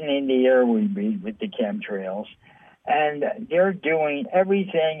poisoning the air we breathe with the chemtrails. And they're doing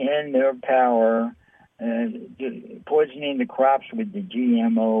everything in their power, poisoning the crops with the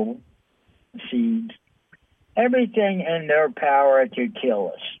GMO seeds, everything in their power to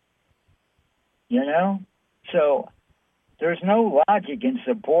kill us. You know? So there's no logic in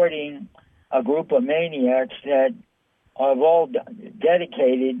supporting a group of maniacs that have all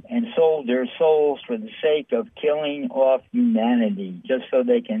dedicated and sold their souls for the sake of killing off humanity, just so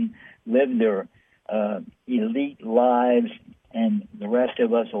they can live their elite lives, and the rest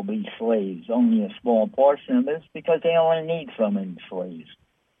of us will be slaves. Only a small portion of us, because they only need so many slaves.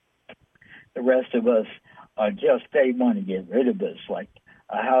 The rest of us are just, they want to get rid of us, like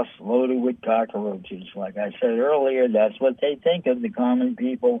a house loaded with cockroaches. Like I said earlier, that's what they think of the common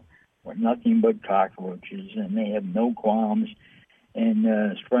people. We're nothing but cockroaches, and they have no qualms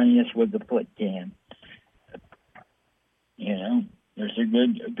in spraying us with the foot can. You know, there's a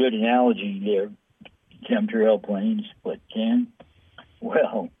good analogy there. Chemtrail planes, foot can.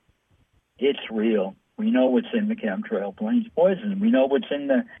 Well, it's real. We know what's in the chemtrail planes, poison. We know what's in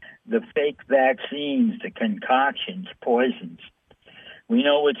the fake vaccines, the concoctions, poisons. We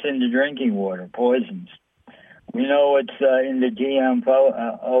know what's in the drinking water, poisons. We know it's in the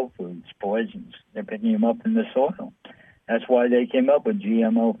GMO foods, poisons. They're picking them up in the soil. That's why they came up with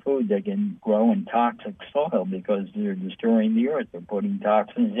GMO food. They can grow in toxic soil because they're destroying the earth. They're putting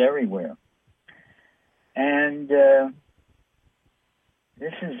toxins everywhere. And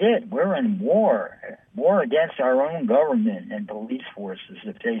this is it. We're in war against our own government and police forces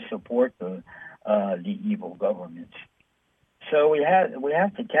if they support the evil governments. So we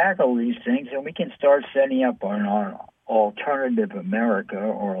have to tackle these things, and we can start setting up on our alternative America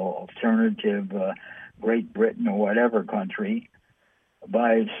or alternative Great Britain or whatever country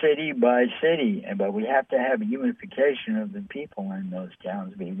by city. But we have to have a unification of the people in those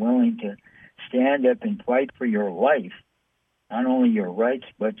towns, be willing to stand up and fight for your life, not only your rights,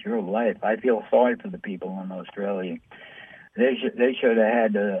 but your life. I feel sorry for the people in Australia. They should have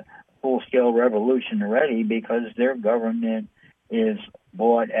had a full-scale revolution already, because their government is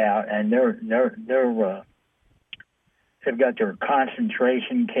bought out, and they've got their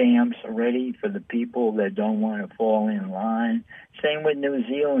concentration camps ready for the people that don't want to fall in line. Same with New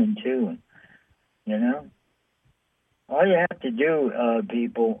Zealand too. You know, all you have to do,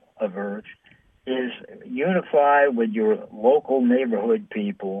 people of Earth, is unify with your local neighborhood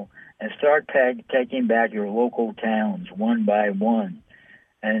people and start taking back your local towns one by one,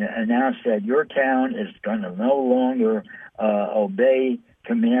 and announce that your town is going to no longer obey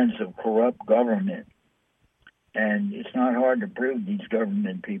commands of corrupt government. And it's not hard to prove these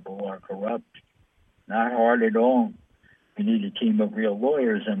government people are corrupt. Not hard at all. You need a team of real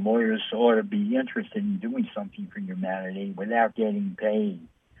lawyers, and lawyers ought to be interested in doing something for humanity without getting paid.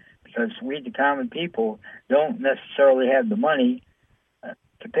 Because we, the common people, don't necessarily have the money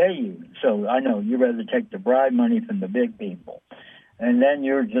to pay you. So I know you'd rather take the bribe money from the big people. And then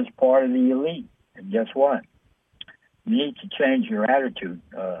you're just part of the elite. And guess what? You need to change your attitude,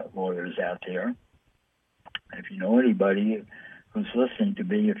 lawyers out there. If you know anybody who's listening to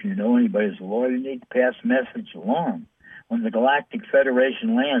me, if you know anybody who's a lawyer, you need to pass the message along. When the Galactic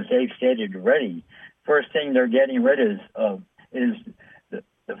Federation lands, they've stated already, first thing they're getting rid of is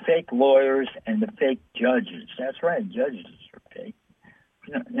the fake lawyers and the fake judges. That's right, judges are fake.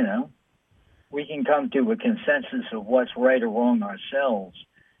 You know, we can come to a consensus of what's right or wrong ourselves,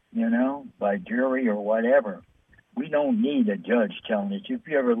 you know, by jury or whatever. We don't need a judge telling us. If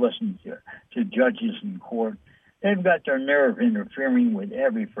you ever listen to judges in court, they've got their nerve interfering with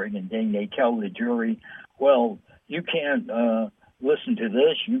every friggin' thing. They tell the jury, well, you can't listen to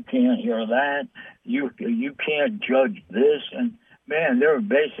this, you can't hear that, you can't judge this. And, man, they're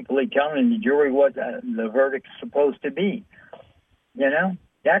basically telling the jury what the verdict's supposed to be. You know?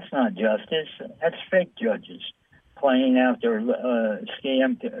 That's not justice. That's fake judges playing out their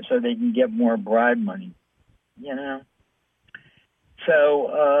scam so they can get more bribe money. You know,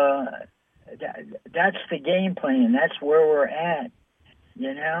 so that's the game plan. That's where we're at.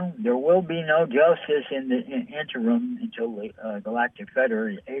 You know, there will be no justice in the interim until the Galactic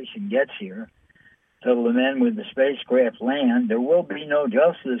Federation gets here. Till the men with the spacecraft land, there will be no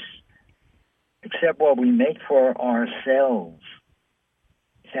justice except what we make for ourselves.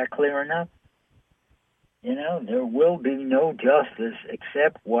 Is that clear enough? You know, there will be no justice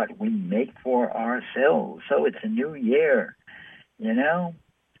except what we make for ourselves. So it's a new year, you know.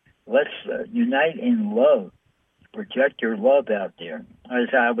 Let's unite in love. Project your love out there. As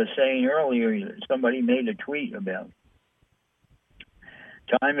I was saying earlier, somebody made a tweet about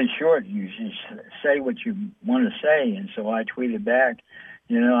time is short. You should say what you want to say. And so I tweeted back,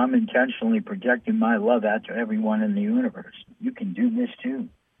 you know, I'm intentionally projecting my love out to everyone in the universe. You can do this too.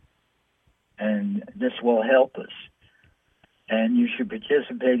 And this will help us. And you should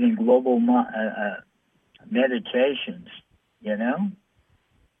participate in global meditations, you know.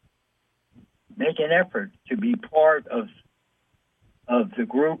 Make an effort to be part of the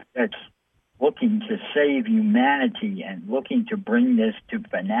group that's looking to save humanity and looking to bring this to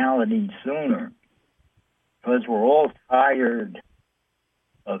finality sooner. Because we're all tired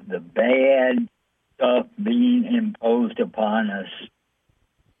of the bad stuff being imposed upon us.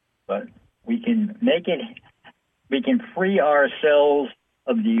 But we can free ourselves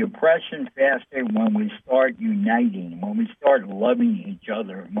of the oppression faster when we start uniting, when we start loving each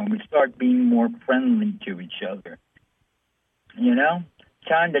other, when we start being more friendly to each other. You know,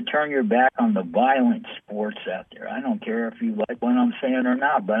 time to turn your back on the violent sports out there. I don't care if you like what I'm saying or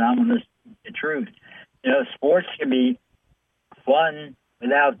not, but I'm going to speak the truth. You know, sports can be fun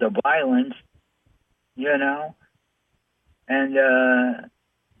without the violence, you know, and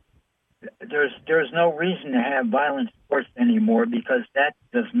there's no reason to have violent sports anymore because that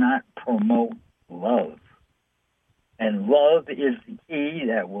does not promote love. And love is the key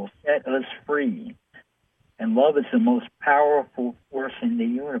that will set us free. And love is the most powerful force in the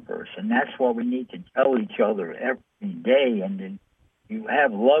universe. And that's what we need to tell each other every day. And then you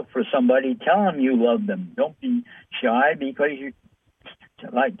have love for somebody, tell them you love them. Don't be shy because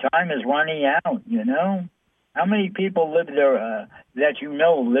time is running out, you know. How many people live that you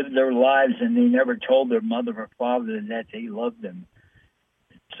know live their lives and they never told their mother or father that they loved them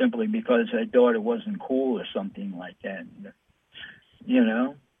simply because they thought it wasn't cool or something like that? You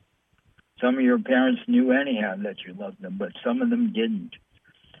know, some of your parents knew anyhow that you loved them, but some of them didn't.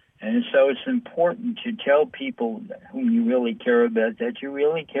 And so it's important to tell people whom you really care about that you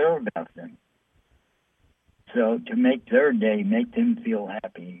really care about them. So to make their day, make them feel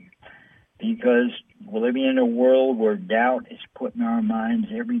happy. Because we're living in a world where doubt is put in our minds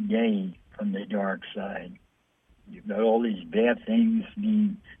every day from the dark side. You've got all these bad things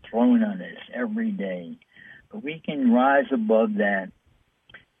being thrown on us every day. But we can rise above that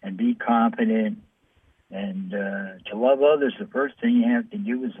and be confident. And to love others, the first thing you have to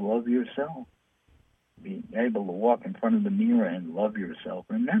do is love yourself. Be able to walk in front of the mirror and love yourself.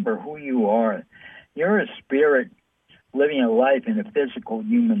 Remember who you are. You're a spirit living a life in a physical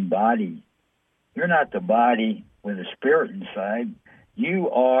human body. You're not the body with a spirit inside. You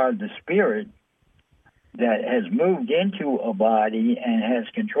are the spirit that has moved into a body and has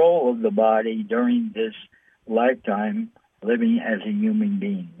control of the body during this lifetime living as a human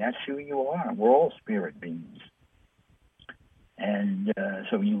being. That's who you are. We're all spirit beings. And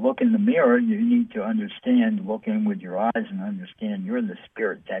so when you look in the mirror, you need to understand, look in with your eyes and understand you're the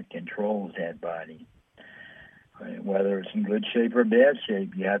spirit that controls that body. Whether it's in good shape or bad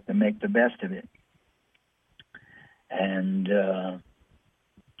shape, you have to make the best of it. And,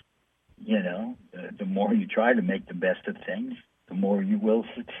 you know, the more you try to make the best of things, the more you will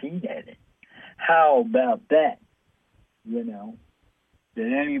succeed at it. How about that? You know,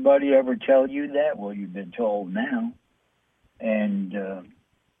 did anybody ever tell you that? Well, you've been told now. And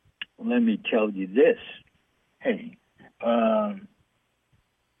let me tell you this. Hey,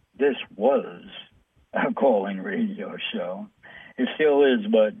 this was a call-in radio show. It still is,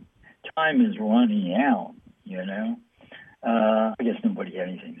 but time is running out, you know. I guess nobody had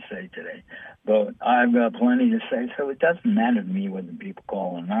anything to say today. But I've got plenty to say, so it doesn't matter to me whether people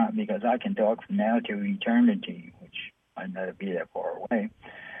call or not, because I can talk from now to eternity, which might not be that far away.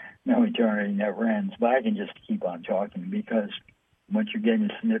 No, eternity never ends, but I can just keep on talking because once you're getting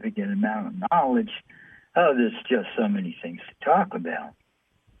a significant amount of knowledge, there's just so many things to talk about.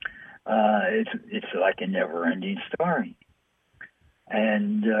 It's like a never-ending story.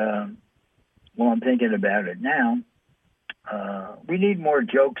 And well, I'm thinking about it now. We need more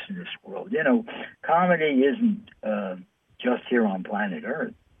jokes in this world. You know, comedy isn't just here on planet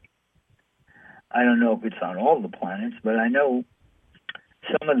Earth. I don't know if it's on all the planets, but I know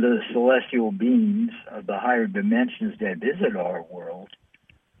some of the celestial beings of the higher dimensions that visit our world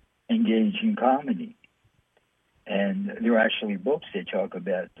engage in comedy. And there are actually books that talk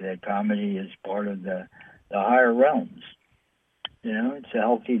about that comedy is part of the higher realms. You know, it's a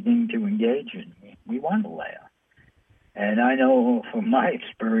healthy thing to engage in. We want to laugh. And I know from my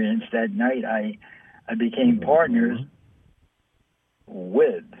experience that night I became partners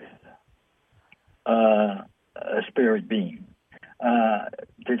with a spirit being.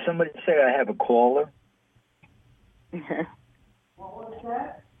 Did somebody say I have a caller? What was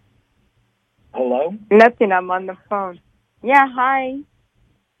that? Hello? Nothing, I'm on the phone. Yeah, hi.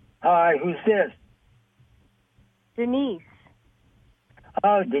 Hi, who's this? Denise.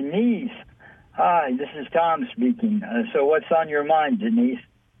 Oh, Denise. Hi, this is Tom speaking. So what's on your mind, Denise?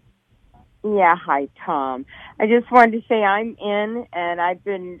 Yeah, hi, Tom. I just wanted to say I'm in, and I've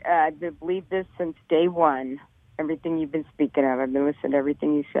believed this since day one. Everything you've been speaking of. I've been listening to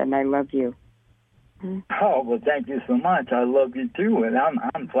everything you said, and I love you. Oh, well, thank you so much. I love you, too, and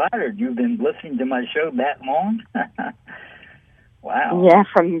I'm flattered. You've been listening to my show that long? Wow. Yeah,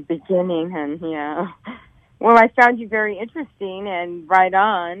 from the beginning, and yeah. Well, I found you very interesting and right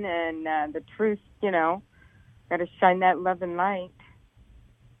on, and the truth, got to shine that love and light.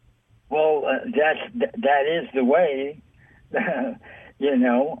 Well, that is the way,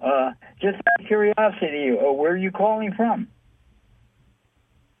 Just out of curiosity, where are you calling from?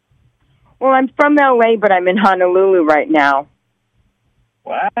 Well, I'm from L.A., but I'm in Honolulu right now.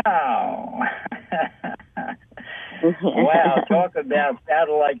 Wow. Wow, talk about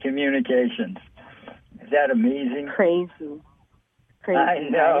satellite communications. Is that amazing? Crazy. I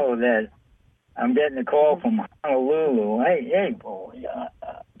know that I'm getting a call from Honolulu. Hey, boy.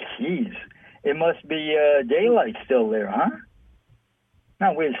 Jeez. It must be daylight still there, huh?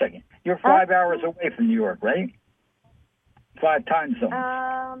 No, wait a second. You're 5 hours away from New York, right? 5 time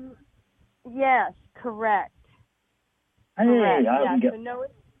zones. Yes, correct. Hey, correct. So no,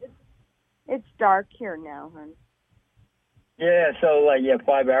 it's dark here now, hon. Yeah, so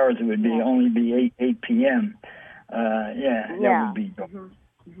 5 hours it would be only be 8 p.m. That would be dark.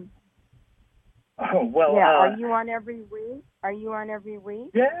 Mm-hmm. Oh well. Yeah. Are you on every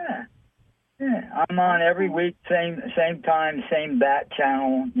week? Yeah. I'm on every week, same time, same BAT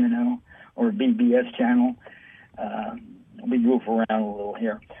channel, or BBS channel. We move around a little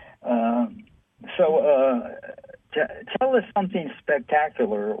here. Tell us something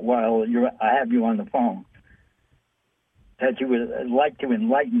spectacular while I have you on the phone that you would like to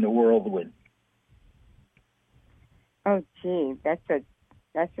enlighten the world with. Oh, gee, that's a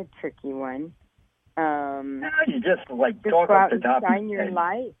tricky one. No, you just talk go out up the top. And shine your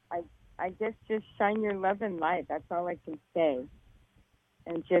light. I guess just shine your love and light. That's all I can say.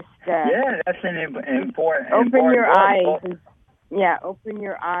 And just that's an important. Open your goal. eyes. Open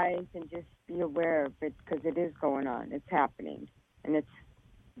your eyes and just be aware of it because it is going on. It's happening, and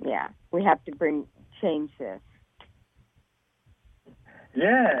we have to change this.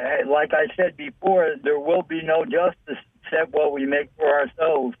 Yeah, like I said before, there will be no justice except what we make for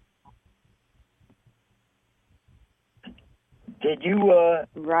ourselves. Did you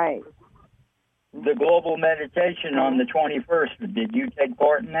right? The global meditation on the 21st? Did you take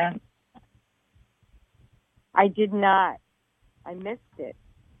part in that? I did not. I missed it.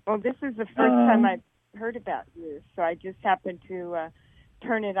 Well, this is the first time I've heard about you, so I just happened to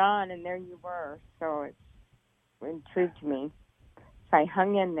turn it on, and there you were. So it intrigued me. So I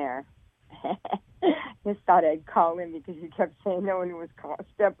hung in there. Just thought I'd call in because you kept saying no one was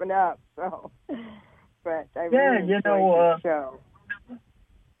stepping up. So, but I really enjoyed the show.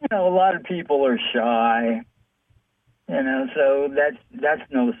 A lot of people are shy. So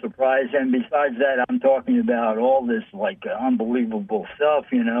that's no surprise. And besides that, I'm talking about all this unbelievable stuff.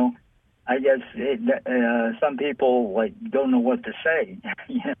 I guess some people don't know what to say.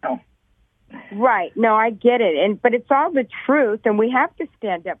 Right. No, I get it. But it's all the truth, and we have to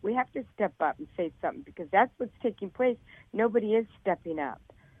stand up. We have to step up and say something because that's what's taking place. Nobody is stepping up.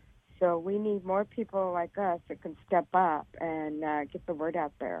 So we need more people like us that can step up and get the word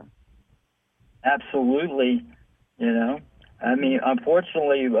out there. Absolutely. I mean,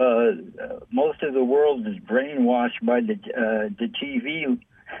 unfortunately, most of the world is brainwashed by the TV,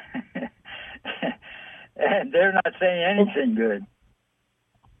 and they're not saying anything good.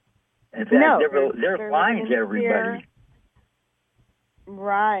 In fact, they're lying to everybody.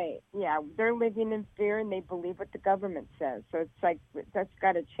 Right. Yeah, they're living in fear, and they believe what the government says. So it's that's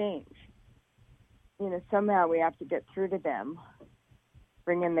got to change. Somehow we have to get through to them,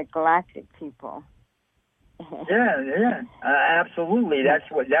 bring in the galactic people. Absolutely. That's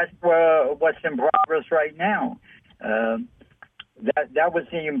what's in progress right now. That was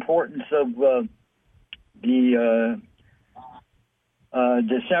the importance of the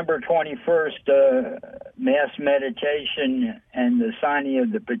December 21st, mass meditation and the signing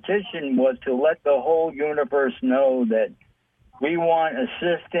of the petition was to let the whole universe know that we want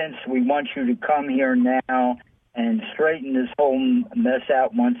assistance. We want you to come here now and straighten this whole mess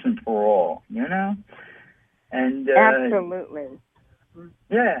out once and for all, you know? And absolutely.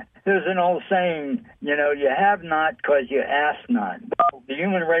 Yeah, there's an old saying, you know, you have not because you ask not. Well, the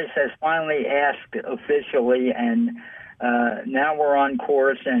human race has finally asked officially, and now we're on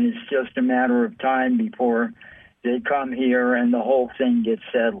course, and it's just a matter of time before they come here and the whole thing gets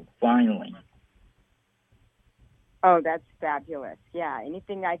settled, finally. Oh, that's fabulous. Yeah,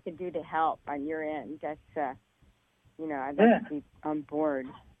 anything I could do to help on your end, that's, you know, I'd like to be on board.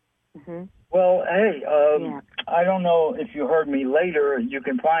 Mm-hmm. Well, hey, I don't know if you heard me later. You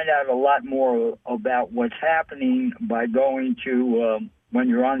can find out a lot more about what's happening by going to, when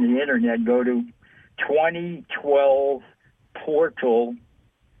you're on the internet, go to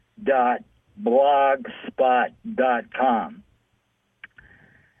 2012portal.blogspot.com.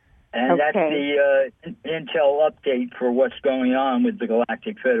 And that's the intel update for what's going on with the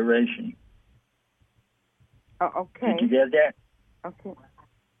Galactic Federation. Oh, okay. Did you get that? Okay.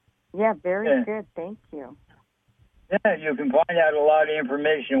 Yeah, very good. Thank you. Yeah, you can find out a lot of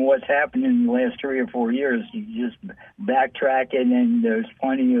information on what's happened in the last 3 or 4 years. You just backtrack it, and there's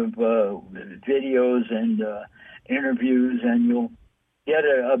plenty of videos and interviews, and you'll get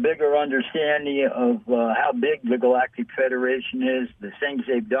a bigger understanding of how big the Galactic Federation is, the things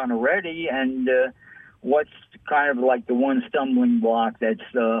they've done already, and what's kind of like the one stumbling block that's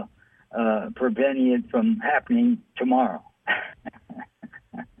preventing it from happening tomorrow.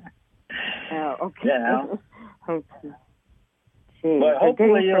 Oh, okay. Yeah. Okay. But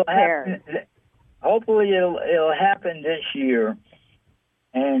hopefully it'll happen. Hopefully it'll happen this year.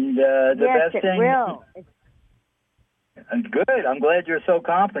 And the best thing. Will. Good. I'm glad you're so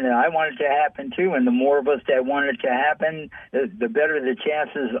confident. I want it to happen too, and the more of us that want it to happen, the better the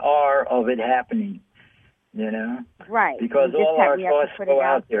chances are of it happening. You know. Right. Because all our thoughts go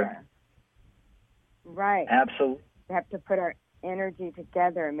out there. Right. Absolutely. We have to put our energy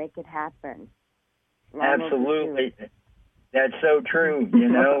together and make it happen. Absolutely. That's so true. You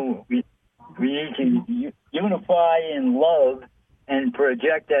know, we need to unify in love and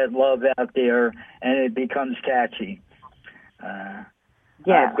project that love out there, and it becomes catchy.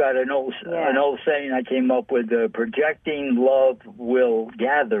 I've got an old saying I came up with: projecting love will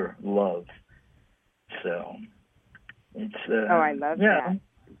gather love. So it's I love that.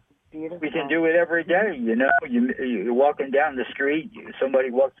 Beautiful. We can do it every day, you know. You're walking down the street,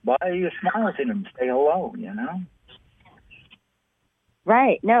 somebody walks by, you smile at them, say hello, you know.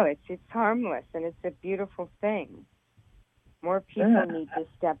 Right. No, it's harmless, and it's a beautiful thing. More people need to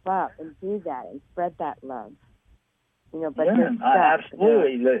step up and do that and spread that love. You know, but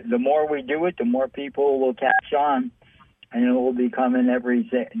absolutely. The more we do it, the more people will catch on, and it will become an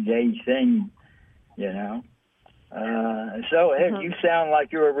everyday thing, you know. So, Ed, you sound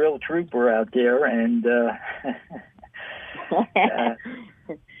like you're a real trooper out there, and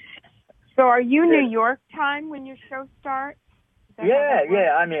so are you New York time when your show starts? Yeah.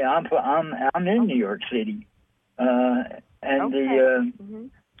 I mean, I'm in New York City, and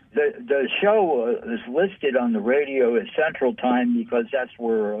the show is listed on the radio as Central Time because that's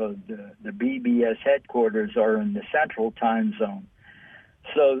where the BBS headquarters are, in the Central Time Zone.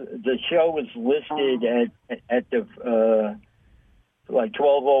 So the show was listed at the like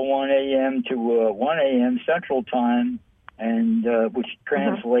 12:01 a.m. to 1 a.m. Central Time, and which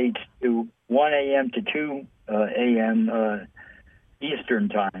translates to 1 a.m. to 2 a.m. Eastern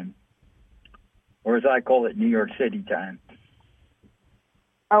Time, or as I call it, New York City time.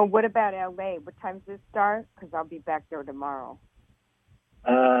 Oh, what about L.A.? What time does it start? Because I'll be back there tomorrow.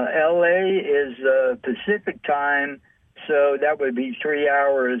 L.A. is Pacific Time. So that would be 3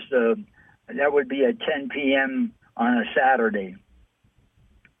 hours. That would be at 10 p.m. on a Saturday.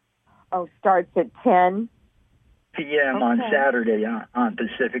 Oh, starts at 10 p.m. on Saturday on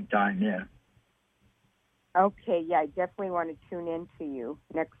Pacific Time, yeah. Okay, yeah, I definitely want to tune in to you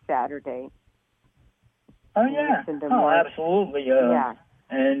next Saturday. Oh, yeah. Oh, absolutely.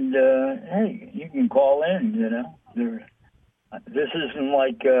 And, hey, you can call in, you know. This isn't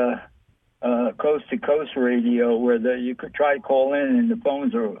like... coast-to-coast radio where you could try to call in and the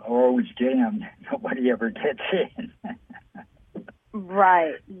phones are always jammed. Nobody ever gets in.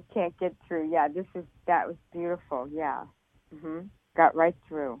 Right. You can't get through. Yeah, that was beautiful. Yeah. Got right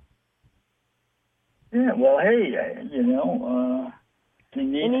through. Yeah, well, hey, you know...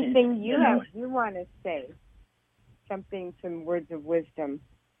 anything you want to say? Something, some words of wisdom.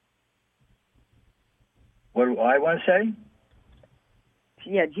 What do I want to say?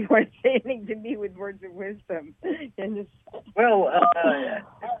 Yeah, do you want to say anything to me with words of wisdom? Well, I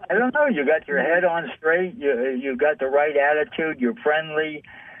don't know. You got your head on straight. You got the right attitude. You're friendly,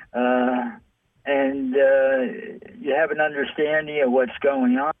 and you have an understanding of what's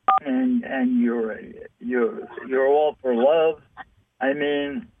going on, and you're all for love. I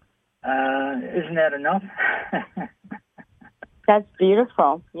mean, isn't that enough? That's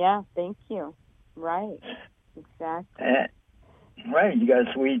beautiful. Yeah, thank you. Right, exactly. Right, you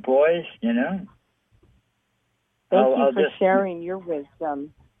got sweet boys, you know. Thank you for sharing your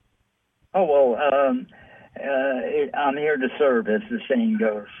wisdom. Oh, well, I'm here to serve, as the saying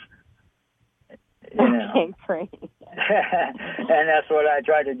goes. You know. Okay, great. And that's what I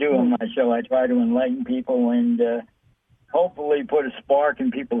try to do on my show. I try to enlighten people and hopefully put a spark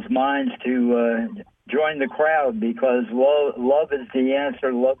in people's minds to join the crowd, because love is the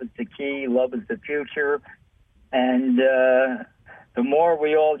answer, love is the key, love is the future. And the more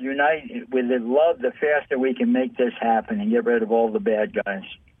we all unite with love, the faster we can make this happen and get rid of all the bad guys.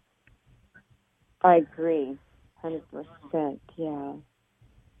 I agree, 100%, yeah.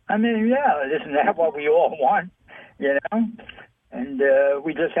 I mean, yeah, isn't that what we all want, you know? And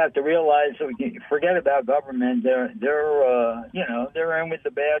we just have to realize that we can forget about government. They're in with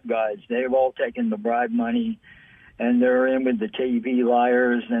the bad guys. They've all taken the bribe money, and they're in with the TV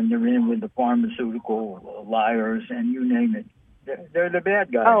liars, and they're in with the pharmaceutical liars, and you name it. They're the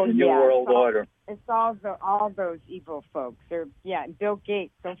bad guys in New World Order. It's all those evil folks. Bill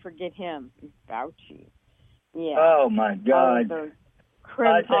Gates, don't forget him. Fauci. Yeah. Oh my God.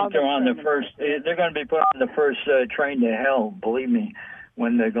 I think they're on the first. They're going to be put on the first train to hell. Believe me,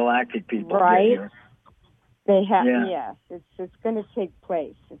 when the galactic people get here. They have. Yeah. Yes, it's going to take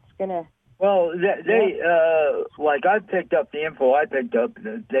place. It's going to. Well, they like I picked up the info.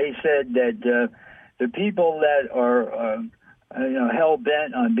 They said that the people that are hell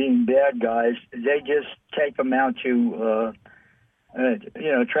bent on being bad guys, they just take them out to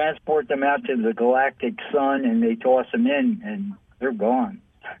transport them out to the galactic sun, and they toss them in, and they're gone.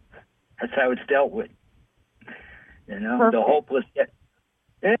 That's how it's dealt with. You know, perfect. The hopeless.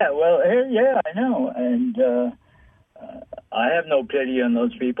 Yeah, well, yeah, I know, and I have no pity on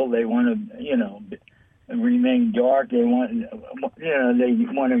those people. They want to, remain dark. They want, they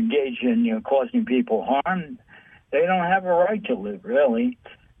want to engage in, causing people harm. They don't have a right to live, really.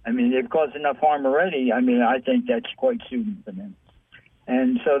 I mean, they've caused enough harm already. I mean, I think that's quite suited for them.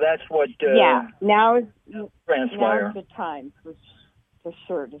 And so that's what. Now's transpire. the time for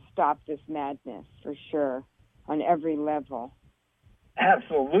sure to stop this madness, for sure, on every level.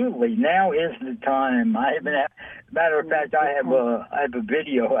 Absolutely, now is the time. Matter of fact, I have a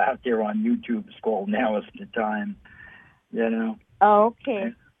video out there on YouTube. It's called "Now Is the Time." You know. Oh,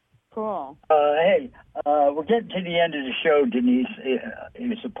 okay. Cool. Hey, we're getting to the end of the show, Denise.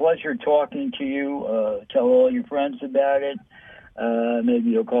 It's a pleasure talking to you. Tell all your friends about it. Maybe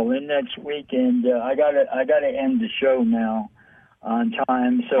you'll call in next week, and I gotta end the show now on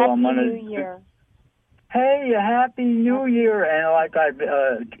time. So Happy I'm gonna. New Year. Hey, Happy New Year! And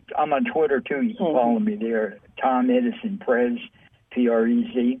I'm on Twitter too. You can follow me there. Tom Edison Prez, Prez.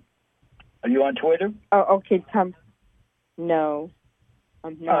 Are you on Twitter? Oh, okay, Tom. No,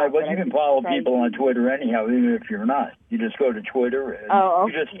 I'm not. All right, well, you can follow people on Twitter anyhow, even if you're not. You just go to Twitter. And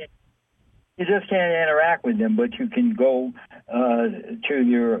okay. You just can't interact with them, but you can go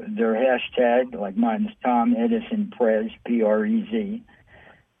to their hashtag, like mine is Tom Edison Prez, Prez.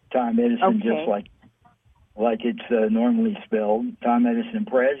 Tom Edison, just like it's normally spelled, Tom Edison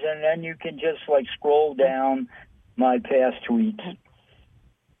Prez, and then you can just scroll down my past tweets,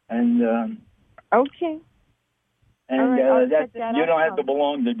 and okay, and you don't have to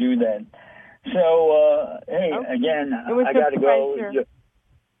belong to do that. So hey, again, I got to go.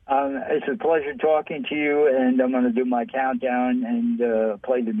 It's a pleasure talking to you, and I'm going to do my countdown and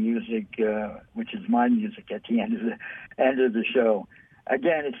play the music, which is my music at the end of the show.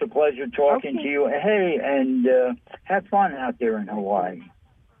 Again, it's a pleasure talking to you. Hey, and have fun out there in Hawaii.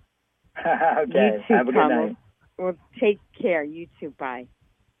 Okay, you too, have a good night. Well, take care. You too. Bye.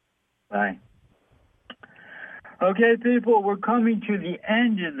 Bye. Okay, people, we're coming to the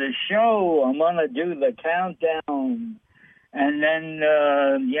end of the show. I'm going to do the countdown. And then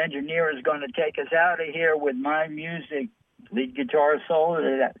the engineer is going to take us out of here with my music, lead guitar solo.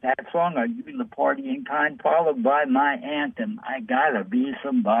 That song, I'll give you the party in kind, followed by my anthem, I Gotta Be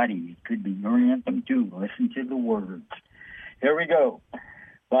Somebody. It could be your anthem, too. Listen to the words. Here we go.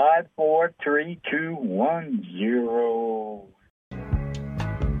 5, 4, 3, 2, 1, 0.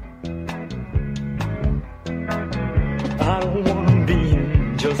 I don't want to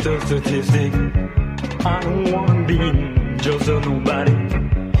be just a statistic. I don't want to be just a nobody.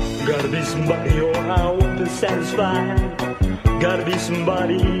 Gotta be somebody or I won't be satisfied. Gotta be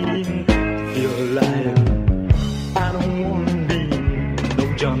somebody to feel alive. I don't wanna be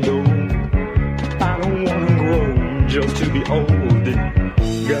no John Doe. I don't wanna grow just to be old.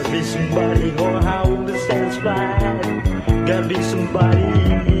 Gotta be somebody or I won't be satisfied. Gotta be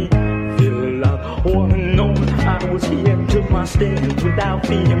somebody feel alive. Wanna know I was here, took my stand without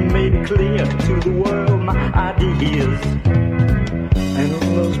fear, made it clear to the world my ideas. And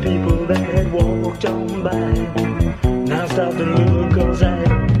all those people that had walked on by now stop and look, cause I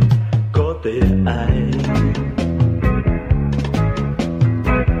caught their eye.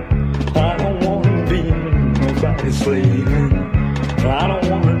 I don't wanna be nobody's slave. I don't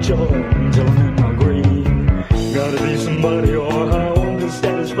wanna join in my grave. Gotta be somebody or I won't be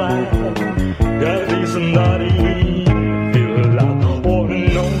satisfied. Gotta be somebody feel alive. Wanna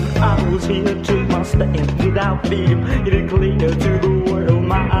know I was here, took my stand without fear, made it clear to the world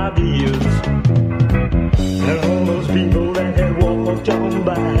my ideas. And all those people that had walked on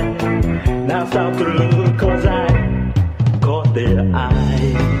by now stop to look, cause I caught their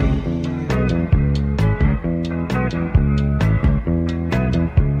eye.